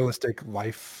movie. the realistic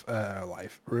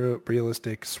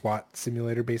realistic SWAT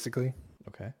simulator, basically.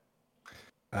 Okay.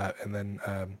 And then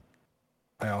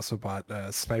I also bought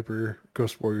Sniper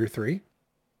Ghost Warrior 3.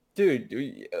 Dude,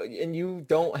 and you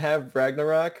don't have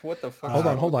Ragnarok? What the fuck? Hold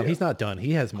on, hold on. Dude, He's not done.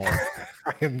 He has more.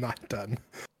 I am not done.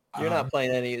 You're not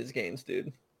playing any of these games,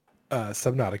 dude.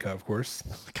 Subnautica, of course.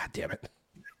 God damn it.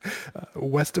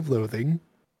 West of Loathing.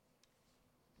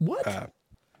 What? Uh,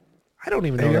 I don't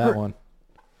even have know you that ever- one.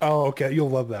 Oh, okay. You'll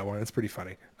love that one. It's pretty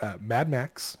funny. Mad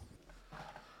Max.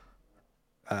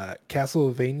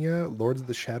 Castlevania, Lords of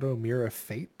the Shadow, Mirror of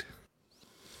Fate.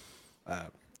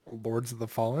 Lords of the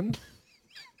Fallen.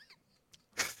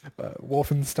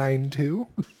 Wolfenstein 2.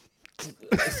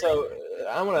 So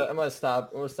I'm gonna stop.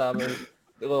 I'm gonna stop. A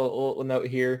little note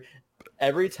here.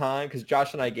 Every time, because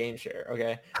Josh and I game share,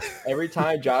 okay. Every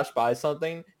time Josh buys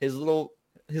something, his little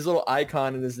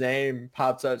icon in his name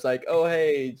pops up. It's like, oh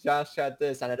hey, Josh got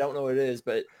this, and I don't know what it is,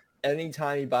 but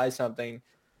anytime he buys something,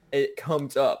 it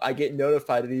comes up. I get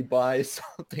notified that he buys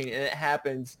something, and it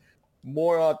happens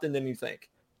more often than you think.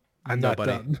 I'm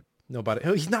Nobody. not done. Nobody.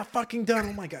 Oh, he's not fucking done.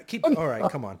 Oh my God. Keep. All right.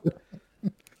 Come on.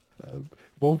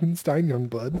 Wolfenstein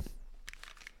Youngblood.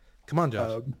 Come on,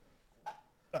 Josh.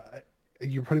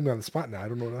 You're putting me on the spot now. I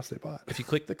don't know what else they bought. If you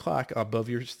click the clock above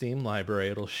your Steam library,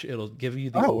 it'll give you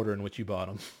the Oh. order in which you bought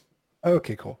them.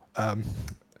 Okay, cool. How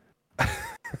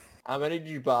many did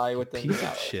you buy within Piece the of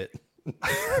hour? shit.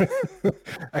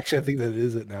 Actually, I think that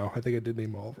is it now. I think I did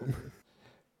name all of them.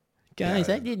 Guys,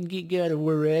 Yeah. I didn't get God of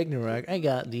War Ragnarok. I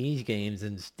got these games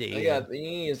instead. I got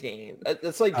these games.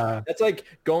 That's like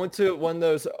going to one of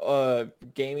those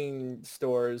gaming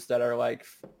stores that are like,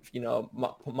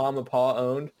 mom and pa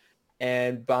owned,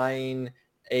 and buying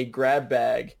a grab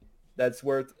bag that's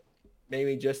worth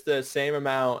maybe just the same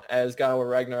amount as God of War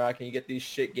Ragnarok, and you get these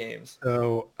shit games.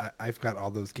 So I've got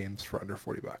all those games for under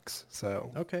 $40.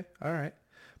 So Okay. All right.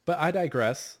 But I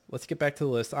digress. Let's get back to the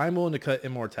list. I'm willing to cut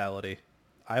Immortality.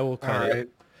 I will cut All it. right.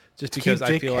 Just To because keep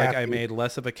I Jake feel like I happy. made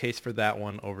less of a case for that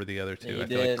one over the other two. Yeah, you I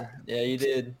feel like- did. Yeah, you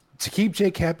did. to keep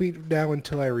Jake happy now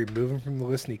until I remove him from the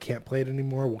list and he can't play it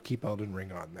anymore, we'll keep Elden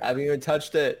Ring on I there. haven't even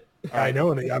touched it. I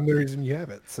know, and I'm the reason you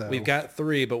have it. So We've got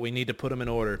 3, but we need to put them in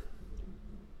order.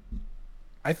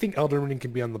 I think Elden Ring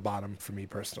can be on the bottom for me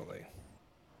personally.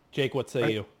 Jake, what say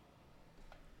Right. you?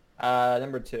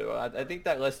 Number 2. I think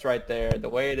that list right there, the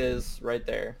way it is right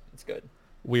there, it's good.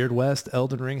 Weird West,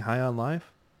 Elden Ring, High on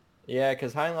Life. Yeah,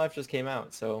 because High on Life just came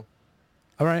out, so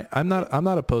All right, I'm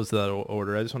not opposed to that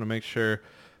order. I just want to make sure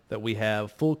that we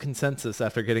have full consensus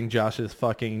after getting Josh's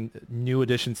fucking new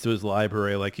additions to his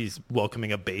library, like he's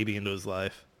welcoming a baby into his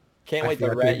life. can't I wait to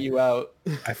forgot rat to- you out.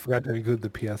 I forgot to include the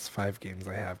PS5 games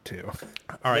I have too.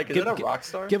 All right, Nick, is that a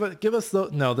Rockstar? give us the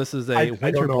no. This is a I don't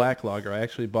Winter know. Black Lager. I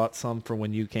actually bought some for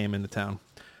when you came into town.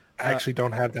 I actually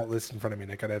don't have that list in front of me,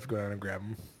 Nick. I'd have to go down and grab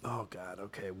them. Oh God.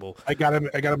 Okay. Well. I got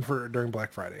them for during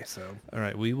Black Friday. So All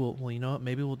right. We will. Well, you know what?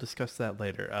 Maybe we'll discuss that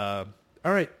later.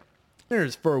 All right.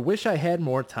 There's for Wish I Had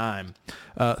More Time.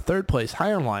 Third place,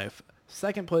 Higher Life.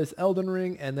 Second place, Elden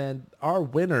Ring. And then our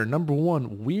winner, number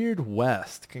 1, Weird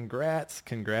West. Congrats,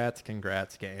 congrats,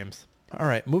 congrats, games. All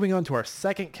right. Moving on to our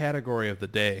second category of the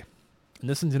day. And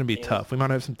this one's going to be tough. We might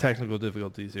have some technical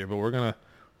difficulties here, but we're going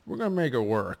to make it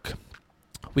work.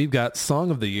 We've got Song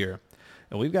of the Year.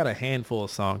 And we've got a handful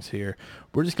of songs here.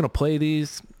 We're just going to play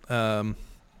these. I've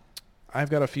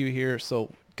got a few here.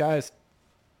 So, guys,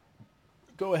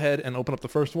 go ahead and open up the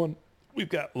first one. We've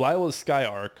got Lila's Sky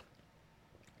Arc,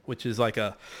 which is like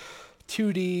a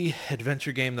 2D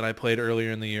adventure game that I played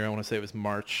earlier in the year. I want to say it was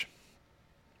March.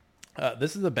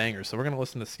 This is a banger, so we're going to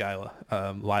listen to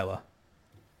Lila.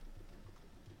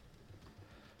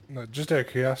 no, just out of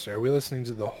curiosity, are we listening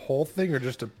to the whole thing or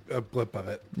just a blip of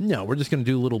it? No, we're just going to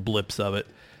do little blips of it.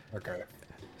 Okay.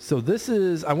 So this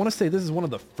is, I want to say this is one of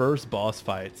the first boss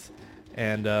fights.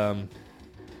 And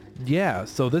Yeah,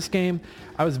 so this game,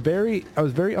 I was very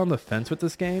on the fence with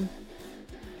this game.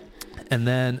 And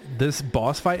then this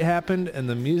boss fight happened and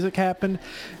the music happened.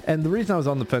 And the reason I was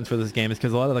on the fence for this game is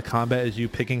because a lot of the combat is you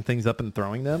picking things up and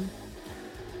throwing them.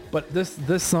 But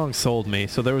this song sold me.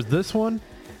 So there was this one.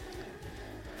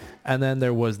 And then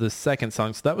there was the second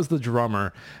song. So that was the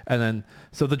drummer. And then,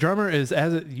 so the drummer is,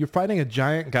 you're fighting a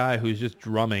giant guy who's just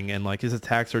drumming, and like his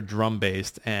attacks are drum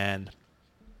based, and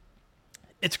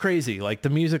it's crazy. Like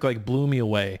the music like blew me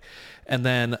away. And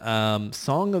then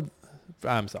Song of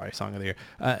the Year.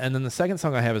 And then the second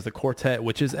song I have is the Quartet,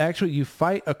 which is actually you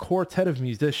fight a quartet of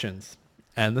musicians.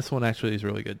 And this one actually is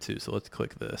really good too. So let's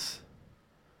click this.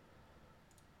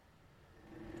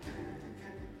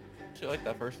 I like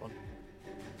that first one.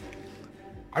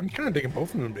 I'm kind of digging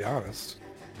both of them, to be honest.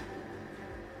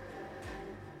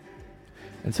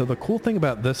 And so the cool thing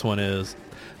about this one is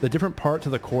the different parts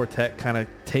of the quartet kind of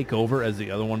take over as the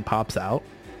other one pops out.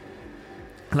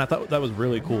 And I thought that was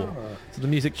really cool. So the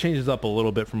music changes up a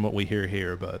little bit from what we hear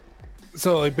here, but...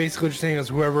 So like basically what you're saying is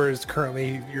whoever is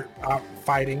currently you're out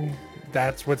fighting,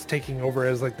 that's what's taking over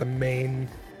as like the main...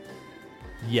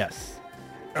 Yes.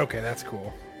 Okay, that's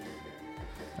cool.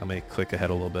 Let me click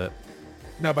ahead a little bit.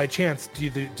 Now, by chance, do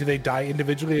they die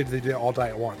individually, or do they all die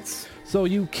at once? So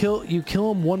you kill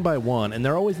them one by one, and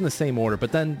they're always in the same order.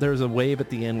 But then there's a wave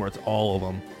at the end where it's all of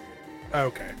them.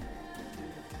 Okay.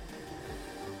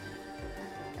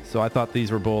 So I thought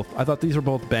these were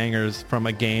both bangers from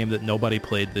a game that nobody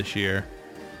played this year,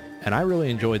 and I really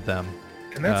enjoyed them.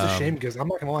 And that's a shame because I'm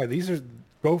not gonna lie, these are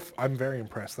both. I'm very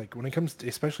impressed. Like when it comes to,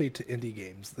 especially to indie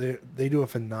games, they do a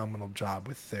phenomenal job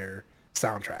with their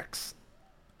soundtracks.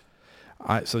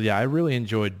 I really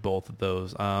enjoyed both of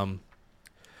those.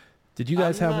 Did you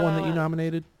guys have one that you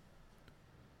nominated?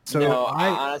 So no,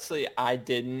 honestly, I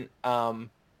didn't.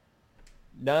 None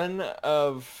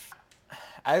of...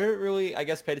 I haven't really, I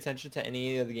guess, paid attention to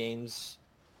any of the game's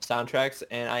soundtracks,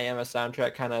 and I am a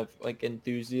soundtrack kind of like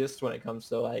enthusiast when it comes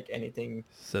to like anything.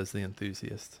 Says the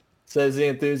enthusiast.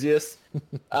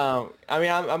 I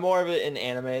mean, I'm more of it in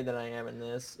anime than I am in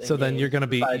this. So then you're going to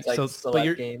be...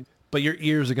 games. But your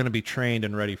ears are going to be trained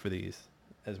and ready for these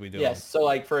as we do. Yes. So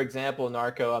like, for example,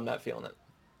 Narco, I'm not feeling it.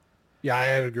 Yeah, I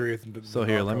agree with him. So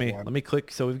here, let me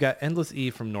click. So we've got Endless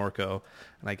Eve from Norco,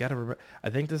 and I gotta remember. I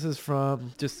think this is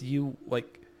from just you.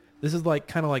 Like, this is like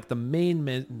kind of like the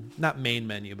not main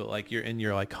menu, but like you're in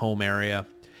your like home area,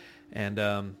 and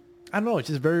I don't know. It's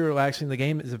just very relaxing. The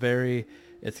game is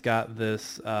it's got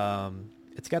this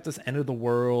end of the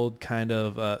world kind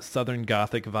of Southern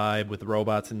Gothic vibe with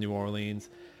robots in New Orleans.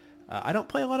 I don't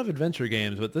play a lot of adventure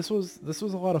games, but this was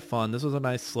a lot of fun. This was a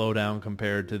nice slowdown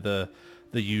compared to the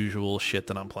usual shit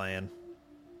that I'm playing.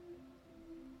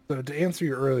 So to answer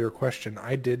your earlier question,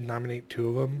 I did nominate two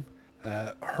of them.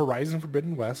 Horizon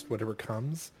Forbidden West, whatever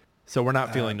comes. So we're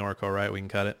not feeling Norco, right? We can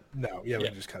cut it? No, we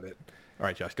can just cut it. All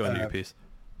right, Josh, go into your piece.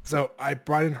 So I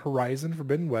brought in Horizon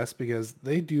Forbidden West because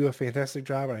they do a fantastic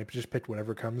job, and I just picked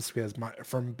whatever comes because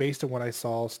based on what I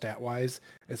saw stat-wise,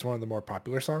 it's one of the more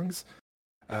popular songs.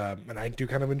 And I do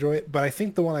kind of enjoy it. But I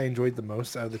think the one I enjoyed the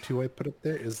most out of the two I put up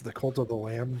there is the Cult of the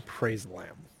Lamb, Praise the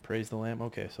Lamb. Praise the Lamb.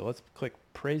 Okay, so let's click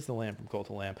Praise the Lamb from Cult of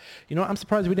the Lamb. You know, I'm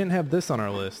surprised we didn't have this on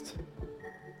our list.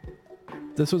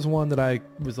 This was one that I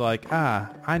was like,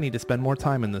 I need to spend more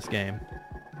time in this game.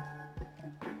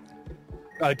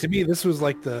 To me, this was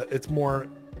like it's more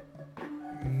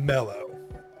mellow.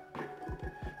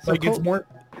 So like it's more...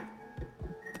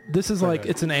 This is like,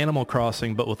 it's an Animal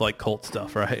Crossing, but with like cult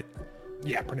stuff, right?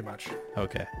 Yeah, pretty much.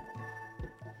 Okay.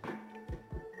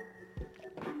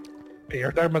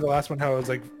 You're talking about the last one, how it was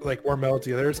like more mellow to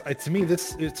the others. To me,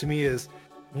 this is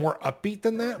more upbeat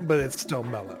than that, but it's still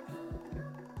mellow.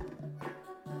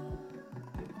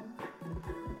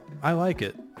 I like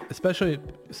it, especially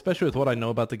with what I know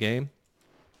about the game.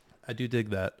 I do dig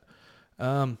that.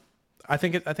 I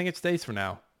think it stays for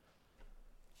now.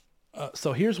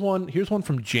 So here's one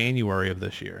from January of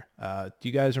this year. Do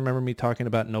you guys remember me talking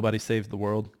about Nobody Saves the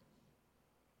World?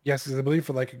 Yes, because I believe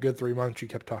for like a good 3 months you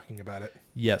kept talking about it.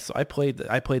 Yes, so I played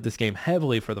this game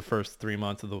heavily for the first 3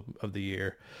 months of the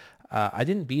year. I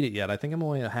didn't beat it yet. I think I'm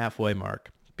only at a halfway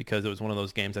mark because it was one of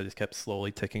those games I just kept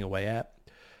slowly ticking away at.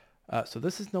 So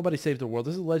this is Nobody Saves the World.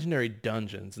 This is Legendary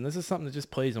Dungeons, and this is something that just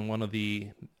plays in one of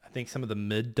some of the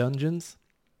mid dungeons.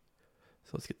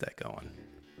 So let's get that going.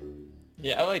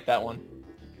 Yeah, I like that one.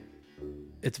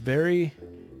 It's very...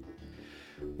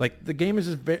 Like, the game is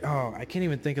just very... Oh, I can't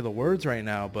even think of the words right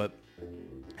now, but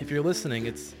if you're listening,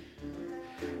 it's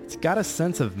got a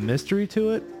sense of mystery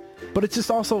to it, but it's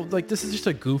just also, like, this is just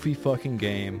a goofy fucking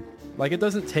game. Like, it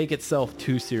doesn't take itself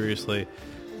too seriously.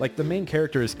 Like the main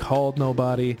character is called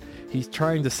Nobody. He's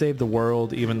trying to save the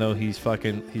world even though he's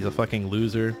a fucking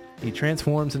loser. He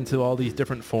transforms into all these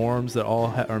different forms that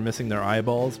all are missing their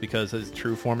eyeballs because his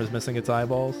true form is missing its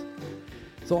eyeballs.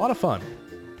 It's a lot of fun.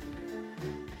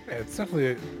 Yeah, it's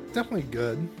definitely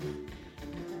good.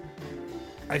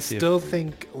 I still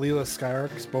think Leela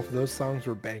Skyarcs, both of those songs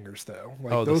were bangers though.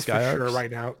 Like Oh, the those for Skyarcs? sure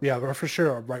right now. Yeah, they're for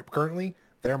sure right currently.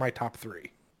 They're my top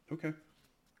 3. Okay.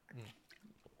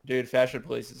 Dude, Fashion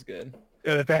Police is good.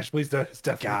 Yeah, the Fashion Police is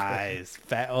definitely Guys,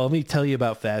 let me tell you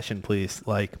about Fashion Police.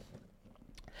 Like,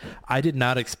 I did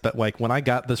not expect, like, when I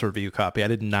got this review copy, I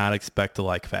did not expect to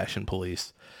like Fashion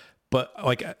Police. But,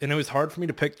 like, and it was hard for me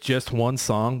to pick just one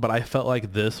song, but I felt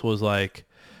like this was, like,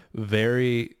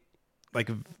 very,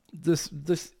 like, this.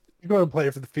 Go ahead and play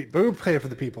it for the people. Go play it for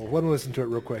the people. Let them listen to it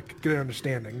real quick. Get an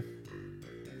understanding.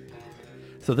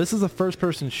 So this is a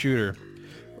first-person shooter,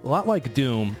 a lot like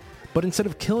Doom, but instead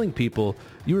of killing people,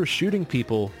 you were shooting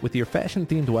people with your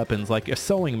fashion-themed weapons, like a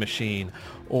sewing machine,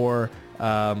 or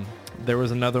there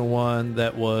was another one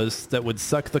that would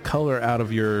suck the color out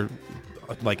of your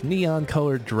like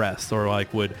neon-colored dress, or like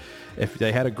if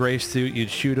they had a gray suit, you'd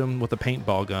shoot them with a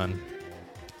paintball gun.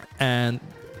 And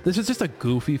this is just a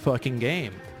goofy fucking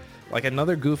game, like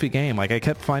another goofy game. Like I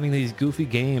kept finding these goofy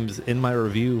games in my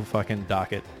review fucking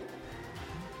docket.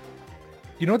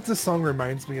 You know what this song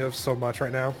reminds me of so much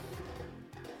right now?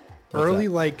 What's Early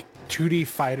that? like 2D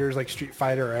fighters like Street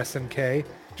Fighter or SNK.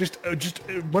 Just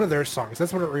one of their songs.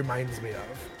 That's what it reminds me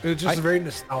of. It's just very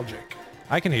nostalgic.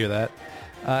 I can hear that.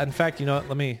 In fact, you know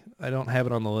what? I don't have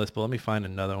it on the list, but let me find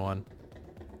another one.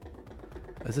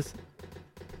 Is this?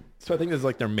 So I think this is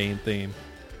like their main theme.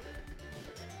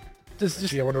 Just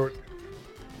Gee, I wonder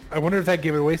if that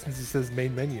gave it away since it says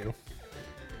main menu.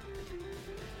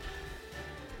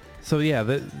 so yeah,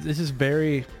 this is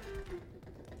very.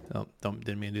 Oh,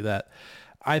 didn't mean to do that.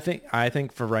 I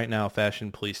think for right now,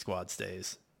 Fashion Police Squad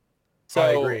stays. So I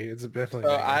agree. It's definitely.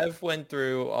 So a banger. I've went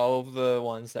through all of the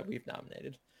ones that we've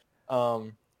nominated.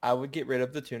 I would get rid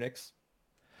of the Tunics.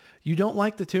 You don't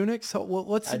like the Tunics? So, well,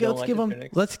 let's I don't like give the them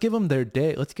Tunics. let's give them their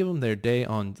day. Let's give them their day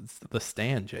on the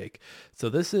stand, Jake. So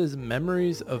this is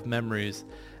Memories of Memories,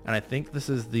 and I think this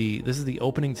is the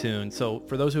opening tune. So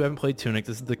for those who haven't played Tunic,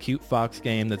 this is the cute fox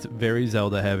game that's very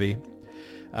Zelda heavy.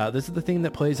 This is the thing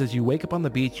that plays as you wake up on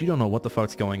the beach. You don't know what the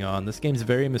fuck's going on. This game's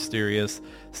very mysterious.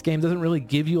 This game doesn't really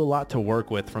give you a lot to work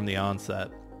with from the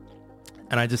onset.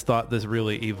 And I just thought this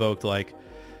really evoked, like,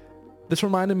 this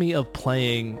reminded me of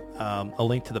playing A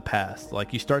Link to the Past.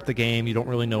 Like, you start the game, you don't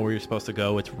really know where you're supposed to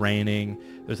go. It's raining.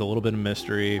 There's a little bit of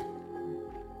mystery.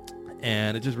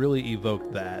 And it just really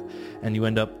evoked that. And you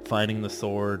end up finding the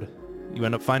sword. You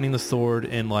end up finding the sword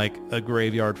in, like, a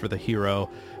graveyard for the hero,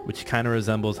 which kind of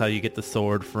resembles how you get the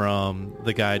sword from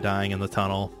the guy dying in the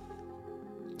tunnel.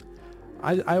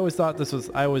 I always thought this was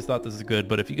good,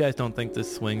 but if you guys don't think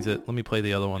this swings it, let me play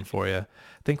the other one for you. I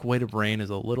think Weight of Rain is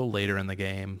a little later in the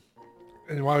game.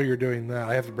 And while you're doing that,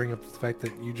 I have to bring up the fact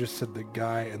that you just said the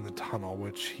guy in the tunnel,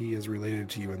 which he is related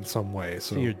to you in some way.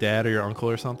 So Your dad or your uncle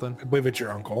or something? I believe it's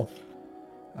your uncle.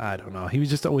 I don't know. He was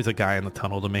just always a guy in the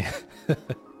tunnel to me.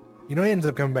 You know, he ends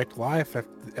up coming back to life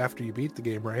after you beat the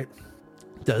game, right?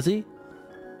 Does he?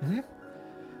 Mm-hmm.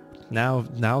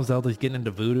 Now Zelda's getting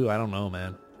into voodoo. I don't know,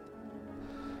 man.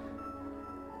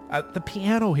 The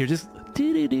piano here just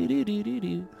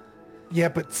do-do-do-do-do-do. Yeah,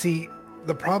 but see,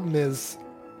 the problem is,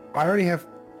 I already have,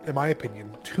 in my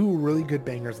opinion, 2 really good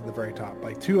bangers at the very top.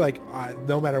 Like 2, like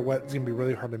no matter what, it's gonna be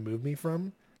really hard to move me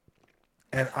from.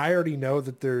 And I already know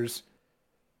that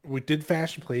we did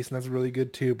Fashion Police, and that's really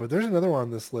good too. But there's another one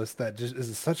on this list that just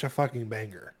is such a fucking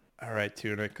banger. All right,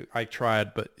 Tunic. I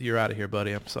tried, but you're out of here,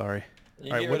 buddy. I'm sorry.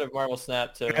 You All right, get rid of Marvel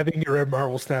Snap too. I think you read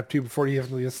Marvel Snap too before you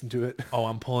even listen to it. Oh,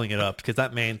 I'm pulling it up because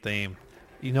that main theme.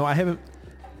 You know, I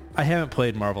haven't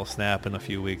played Marvel Snap in a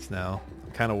few weeks now.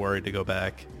 I'm kind of worried to go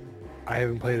back. I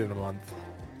haven't played it in a month.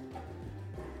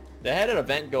 They had an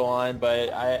event go on,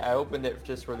 but I opened it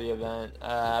just for the event.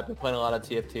 I've been playing a lot of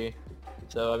TFT,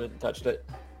 so I haven't touched it.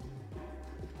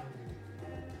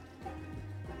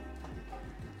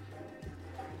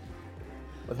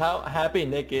 With how happy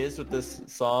Nick is with this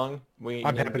song, we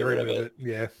I'm need happy to get rid rid of it.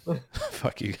 Yeah.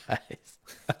 Fuck you guys.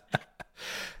 I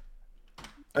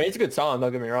mean, it's a good song,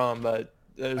 don't get me wrong, but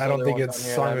there's I don't other think ones it's on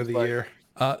here Song that of the I'm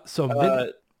like,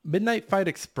 Year. Midnight Fight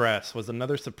Express was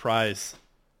another surprise.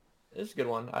 It's a good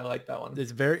one. I like that one.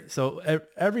 It's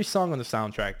every song on the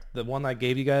soundtrack, the one I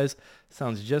gave you guys,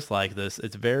 sounds just like this.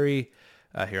 It's very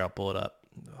here, I'll pull it up.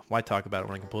 Why talk about it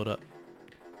when I can pull it up?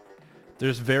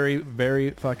 There's very,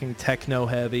 very fucking techno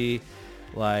heavy,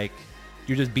 like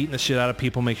You're just beating the shit out of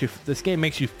people. This game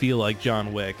makes you feel like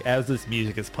John Wick as this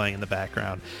music is playing in the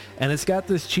background. And it's got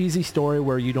this cheesy story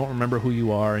where you don't remember who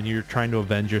you are and you're trying to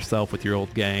avenge yourself with your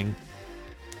old gang.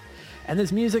 And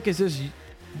this music is just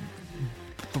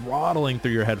throttling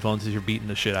through your headphones as you're beating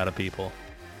the shit out of people.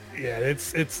 Yeah,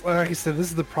 it's like I said, this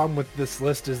is the problem with this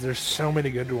list is there's so many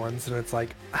good ones, and it's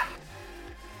like...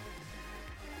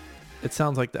 It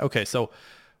sounds like that. Okay, so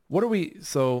what are we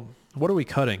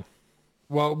cutting?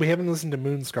 Well, we haven't listened to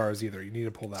Moonscars either. You need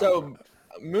to pull that So one up.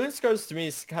 Moonscars to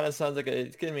me kind of sounds like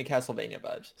it's giving me Castlevania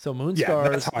vibes. So Moonscars, Yeah,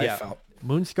 that's how I felt.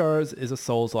 Moonscars is a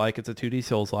Souls-like. It's a 2D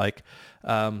Souls-like.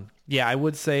 Yeah, I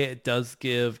would say it does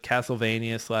give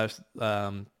Castlevania /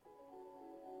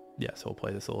 so we'll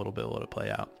play this a little bit, let it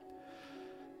play out.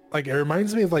 Like, it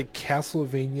reminds me of like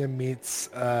Castlevania meets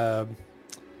Fire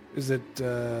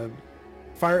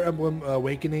Emblem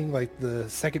Awakening, like the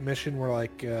second mission where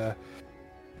like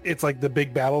it's like the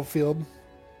big battlefield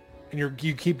and you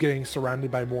keep getting surrounded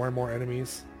by more and more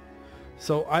enemies.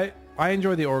 So I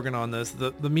enjoy the organ on this.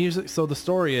 The music. So the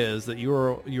story is that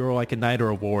you're like a knight or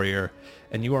a warrior,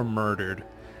 and you are murdered,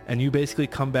 and you basically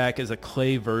come back as a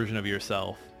clay version of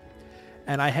yourself.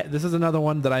 And this is another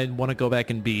one that I want to go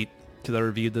back and beat because I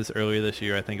reviewed this earlier this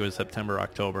year. I think it was September,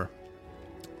 October.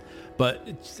 But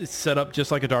it's set up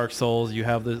just like a Dark Souls. You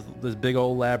have this big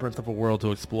old labyrinth of a world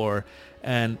to explore,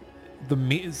 and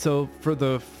so for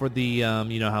the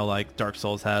you know how like Dark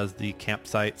Souls has the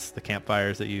campsites, the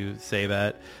campfires that you save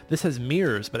at. This has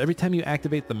mirrors, but every time you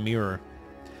activate the mirror,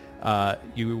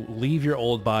 you leave your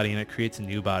old body and it creates a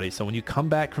new body. So when you come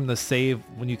back from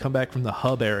the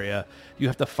hub area, you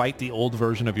have to fight the old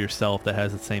version of yourself that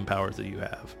has the same powers that you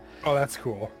have. Oh, that's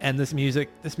cool. And this music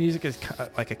is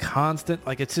like a constant,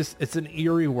 like it's an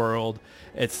eerie world.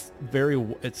 It's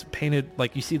painted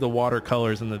like you see the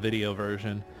watercolors in the video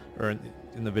version, or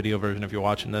in the video version if you're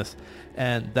watching this,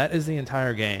 and that is the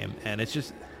entire game. And it's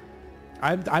just,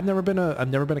 I've never been a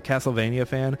Castlevania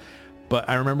fan, but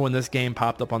I remember when this game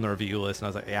popped up on the review list, and I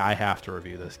was like, yeah, I have to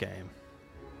review this game.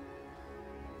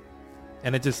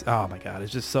 And it just, oh my god,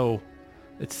 it's so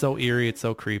eerie, it's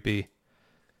so creepy.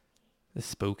 It's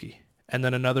spooky. And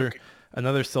then another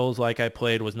Souls-like I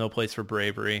played was No Place for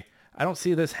Bravery. I don't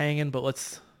see this hanging, but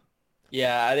let's...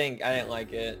 Yeah, I didn't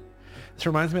like it. This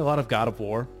reminds me a lot of God of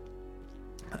War.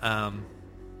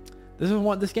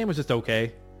 This game was just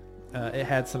okay. It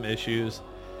had some issues,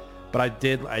 but I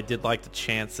did like the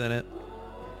chants in it.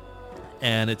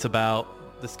 And it's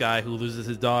about this guy who loses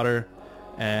his daughter,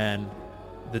 and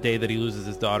the day that he loses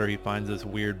his daughter, he finds this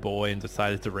weird boy and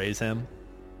decides to raise him.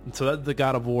 And so the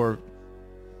God of War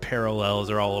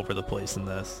parallels are all over the place in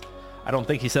this. I don't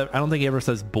think he ever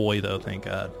says boy though, thank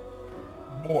God.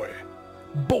 Boy.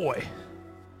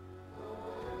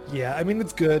 Yeah, I mean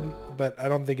it's good, but I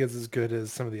don't think it's as good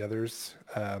as some of the others.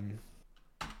 All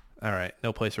right,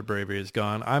 No Place for Bravery is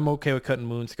gone. I'm okay with cutting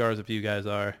Moonscars if you guys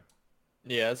are.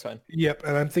 Yeah, that's fine. Yep,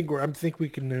 and I think we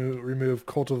can remove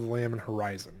Cult of the Lamb and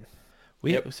Horizon.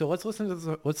 So let's listen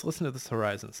to this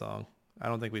Horizon song. I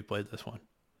don't think we played this one.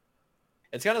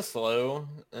 It's kind of slow,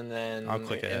 and then I'll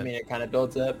click ahead. I mean, it kind of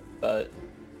builds up, but...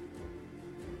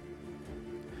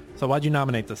 So why'd you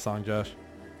nominate this song, Josh?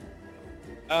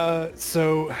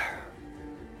 So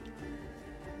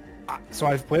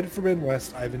I've played Forbidden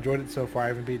West. I've enjoyed it so far. I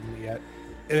haven't beaten it yet,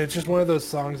 and it's just one of those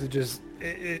songs that just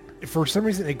it for some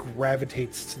reason it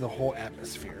gravitates to the whole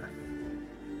atmosphere.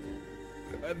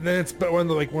 And then it's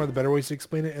one of the better ways to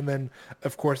explain it. And then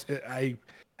of course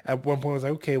at one point I was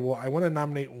like, okay, well, I want to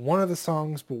nominate one of the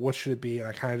songs, but what should it be? And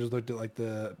I kind of just looked at like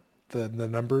the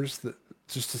numbers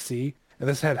just to see, and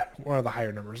this had one of the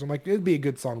higher numbers. I'm like, it'd be a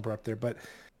good song to put up there, but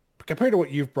compared to what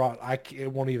you've brought,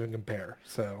 it won't even compare.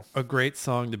 So a great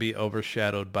song to be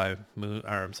overshadowed by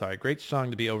great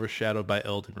song to be overshadowed by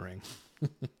Elden Ring.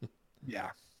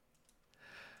 Yeah.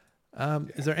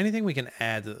 Is there anything we can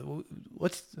add?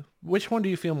 Which one do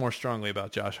you feel more strongly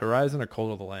about, Josh? Horizon or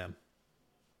Cult of the Lamb?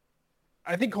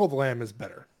 I think Cult of the Lamb is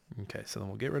better. Okay, so then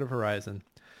we'll get rid of Horizon.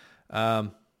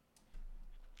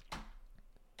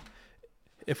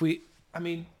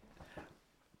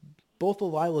 Both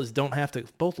Lilas don't have to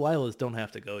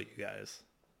go, you guys.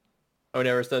 Oh,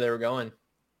 never said they were going.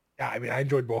 Yeah, I mean, I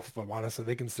enjoyed both of them, honestly.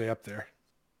 They can stay up there.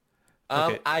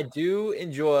 Okay. I do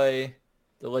enjoy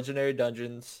the Legendary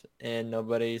Dungeons and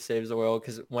Nobody Saves the World,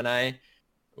 because when I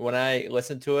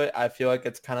listen to it, I feel like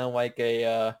it's kind of like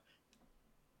an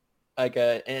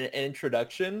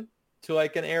introduction to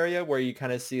like an area where you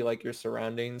kind of see like your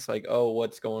surroundings, like, oh,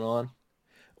 what's going on.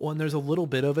 Well, and there's a little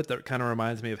bit of it that kind of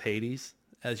reminds me of Hades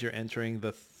as you're entering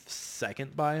the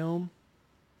second biome.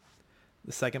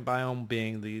 The second biome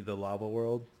being the lava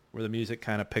world. where the music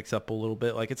kind of picks up a little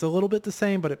bit. Like it's a little bit the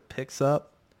same, but it picks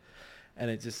up, and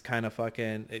it just kind of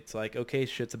fucking. It's like, okay,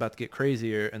 shit's about to get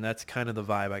crazier, and that's kind of the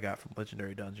vibe I got from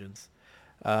Legendary Dungeons.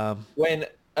 When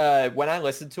I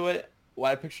listen to it,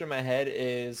 what I picture in my head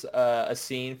is a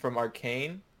scene from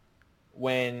Arcane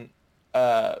when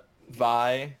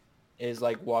Vi is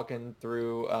like walking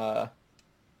through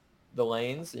the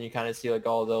lanes, and you kind of see like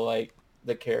all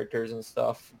the characters and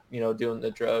stuff, doing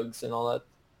the drugs and all that.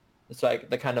 It's like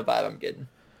the kind of vibe I'm getting.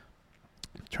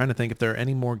 Trying to think if there are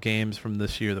any more games from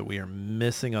this year that we are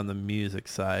missing on the music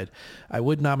side. I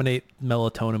would nominate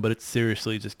Melatonin, but it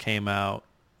seriously just came out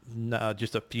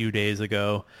just a few days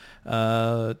ago.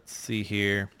 Let's see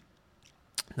here.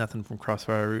 Nothing from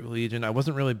Crossfire Legion. I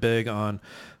wasn't really big on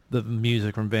the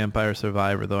music from Vampire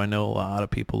Survivor, though I know a lot of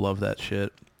people love that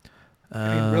shit.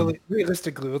 I mean, really,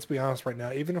 realistically, let's be honest right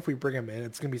now. Even if we bring him in,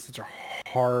 it's going to be such a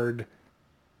hard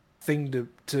thing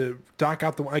to knock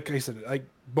out like I said, like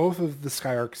both of the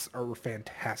Skyarcs are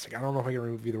fantastic. I don't know if I can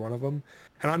remove either one of them.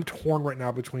 And I'm torn right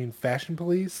now between Fashion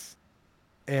Police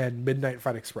and Midnight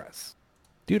Fight Express.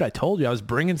 Dude, I told you I was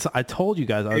bringing some. I told you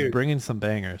guys I was bringing some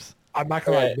bangers. I'm not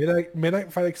gonna lie.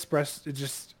 Midnight Fight Express, it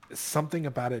just something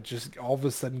about it just all of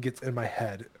a sudden gets in my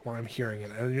head when I'm hearing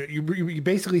it. And you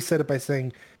basically said it by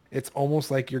saying it's almost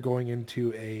like you're going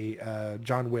into a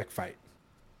John Wick fight.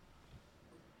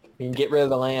 You can get rid of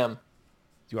the lamb.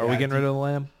 Are we getting rid of the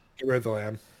lamb? Get rid of the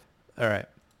lamb. All right.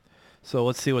 So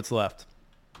let's see what's left.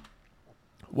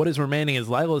 What is remaining is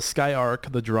Lila's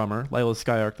Skyarc, the drummer, Lila's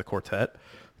Skyarc, the quartet,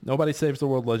 Nobody Saves the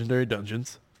World, Legendary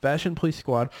Dungeons, Fashion Police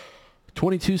Squad,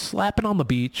 22 Slapping on the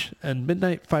Beach, and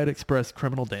Midnight Fight Express,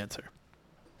 Criminal Dancer.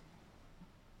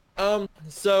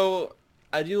 So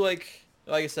I do like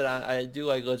I said, I do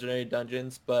like Legendary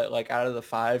Dungeons, but like out of the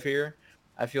 5 here,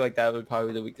 I feel like that would probably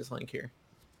be the weakest link here,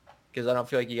 because I don't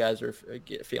feel like you guys are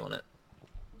feeling it.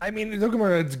 I mean, don't get me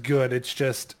wrong, it's good. It's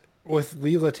just with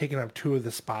Leela taking up 2 of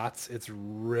the spots, it's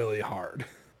really hard.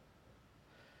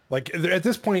 Like at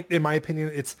this point, in my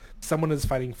opinion, it's someone is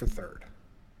fighting for 3rd.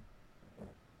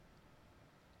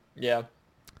 Yeah.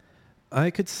 I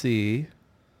could see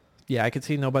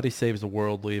Nobody Saves the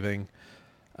World leaving.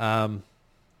 So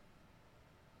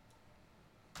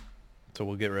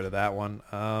we'll get rid of that one.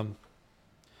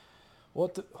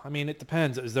 It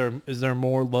depends. Is there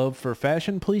more love for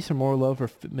Fashion Police or more love for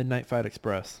Midnight Fight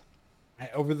Express?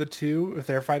 Over the 2, if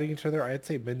they're fighting each other, I'd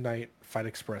say Midnight Fight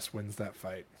Express wins that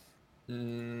fight. I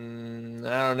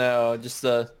don't know. Just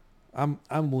I'm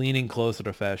leaning closer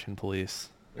to Fashion Police.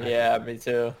 Yeah, me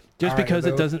too. Just because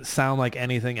it doesn't sound like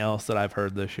anything else that I've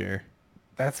heard this year.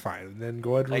 That's fine. Then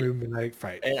go ahead and remove Midnight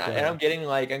Fight. And I'm getting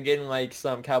like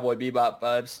some Cowboy Bebop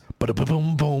vibes. Boom,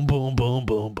 boom, boom, boom,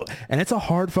 boom, boom. And it's a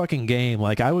hard fucking game.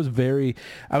 Like I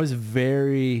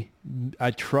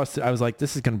trusted. I was like,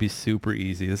 this is gonna be super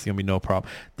easy. This is gonna be no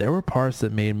problem. There were parts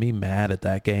that made me mad at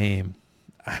that game.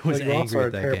 I was angry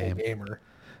at that game. Gamer.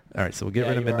 All right, so we'll get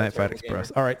rid of Midnight Fight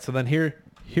Express. Gamer. All right, so then here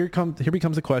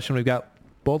becomes a question. We've got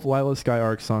both Lila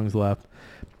Skyarc songs left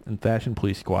and Fashion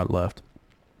Police Squad left.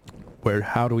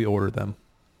 How do we order them?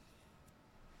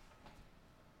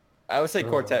 I would say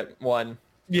Quartet 1.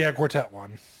 Yeah, Quartet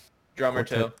 1. Drummer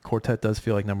 2. Quartet does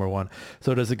feel like number 1.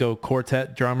 So does it go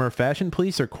Quartet, Drummer, Fashion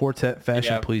Police, or Quartet,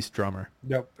 Fashion Police, Drummer?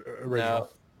 Nope,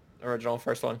 original. No, original,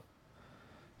 first one.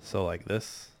 So like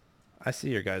this. I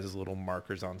see your guys' little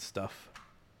markers on stuff.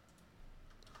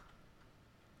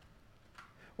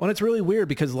 Well, it's really weird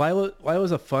because Lila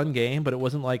was a fun game, but it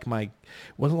wasn't like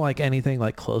anything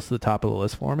like close to the top of the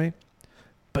list for me.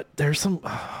 But there's some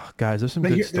good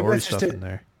story stuff in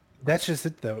there. That's just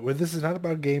it though. This is not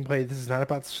about gameplay. This is not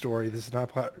about story. This is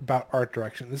not about art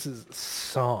direction. This is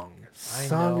song.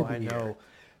 I know.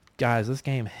 Guys, this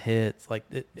game hits like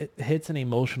it hits an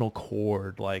emotional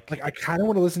chord. Like I kind of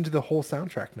want to listen to the whole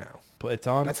soundtrack now. But it's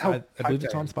on. I believe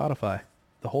it's on Spotify.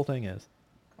 The whole thing is.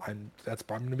 That's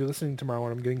what I'm going to be listening tomorrow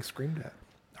when I'm getting screamed at.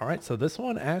 All right, so this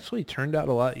one actually turned out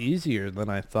a lot easier than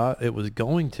I thought it was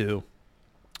going to.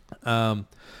 Coming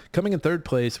in 3rd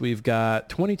place, we've got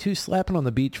 22 Slapping on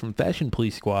the Beach from Fashion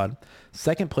Police Squad.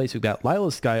 2nd place, we've got Lila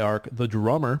Skyarc, the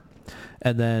drummer.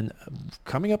 And then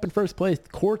coming up in 1st place,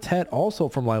 Quartet, also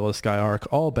from Lila Skyarc.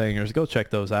 All bangers. Go check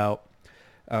those out.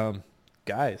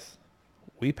 Guys,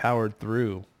 we powered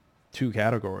through 2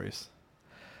 categories.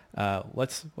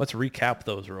 Let's recap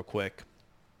those real quick.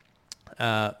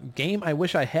 Game I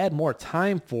wish I had more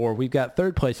time for. We've got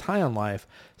 3rd place High on Life,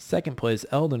 2nd place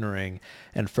Elden Ring,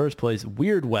 and 1st place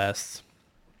Weird West.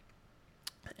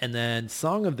 And then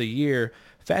Song of the Year,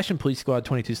 Fashion Police Squad,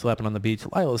 22 Slapping on the Beach,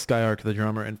 Lila Skyarc, the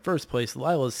drummer, and 1st place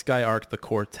Lila Skyarc, the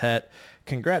quartet.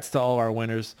 Congrats to all our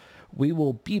winners. We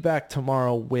will be back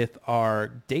tomorrow with our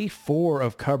day 4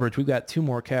 of coverage. We've got 2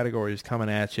 more categories coming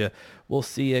at you. We'll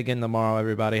see you again tomorrow,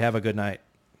 everybody. Have a good night.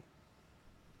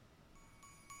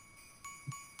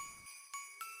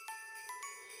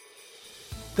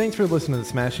 Thanks for listening to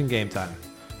Smashing Game Time.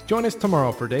 Join us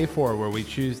tomorrow for day 4, where we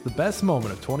choose the best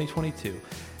moment of 2022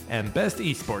 and best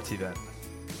esports event.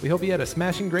 We hope you had a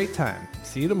smashing great time.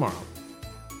 See you tomorrow.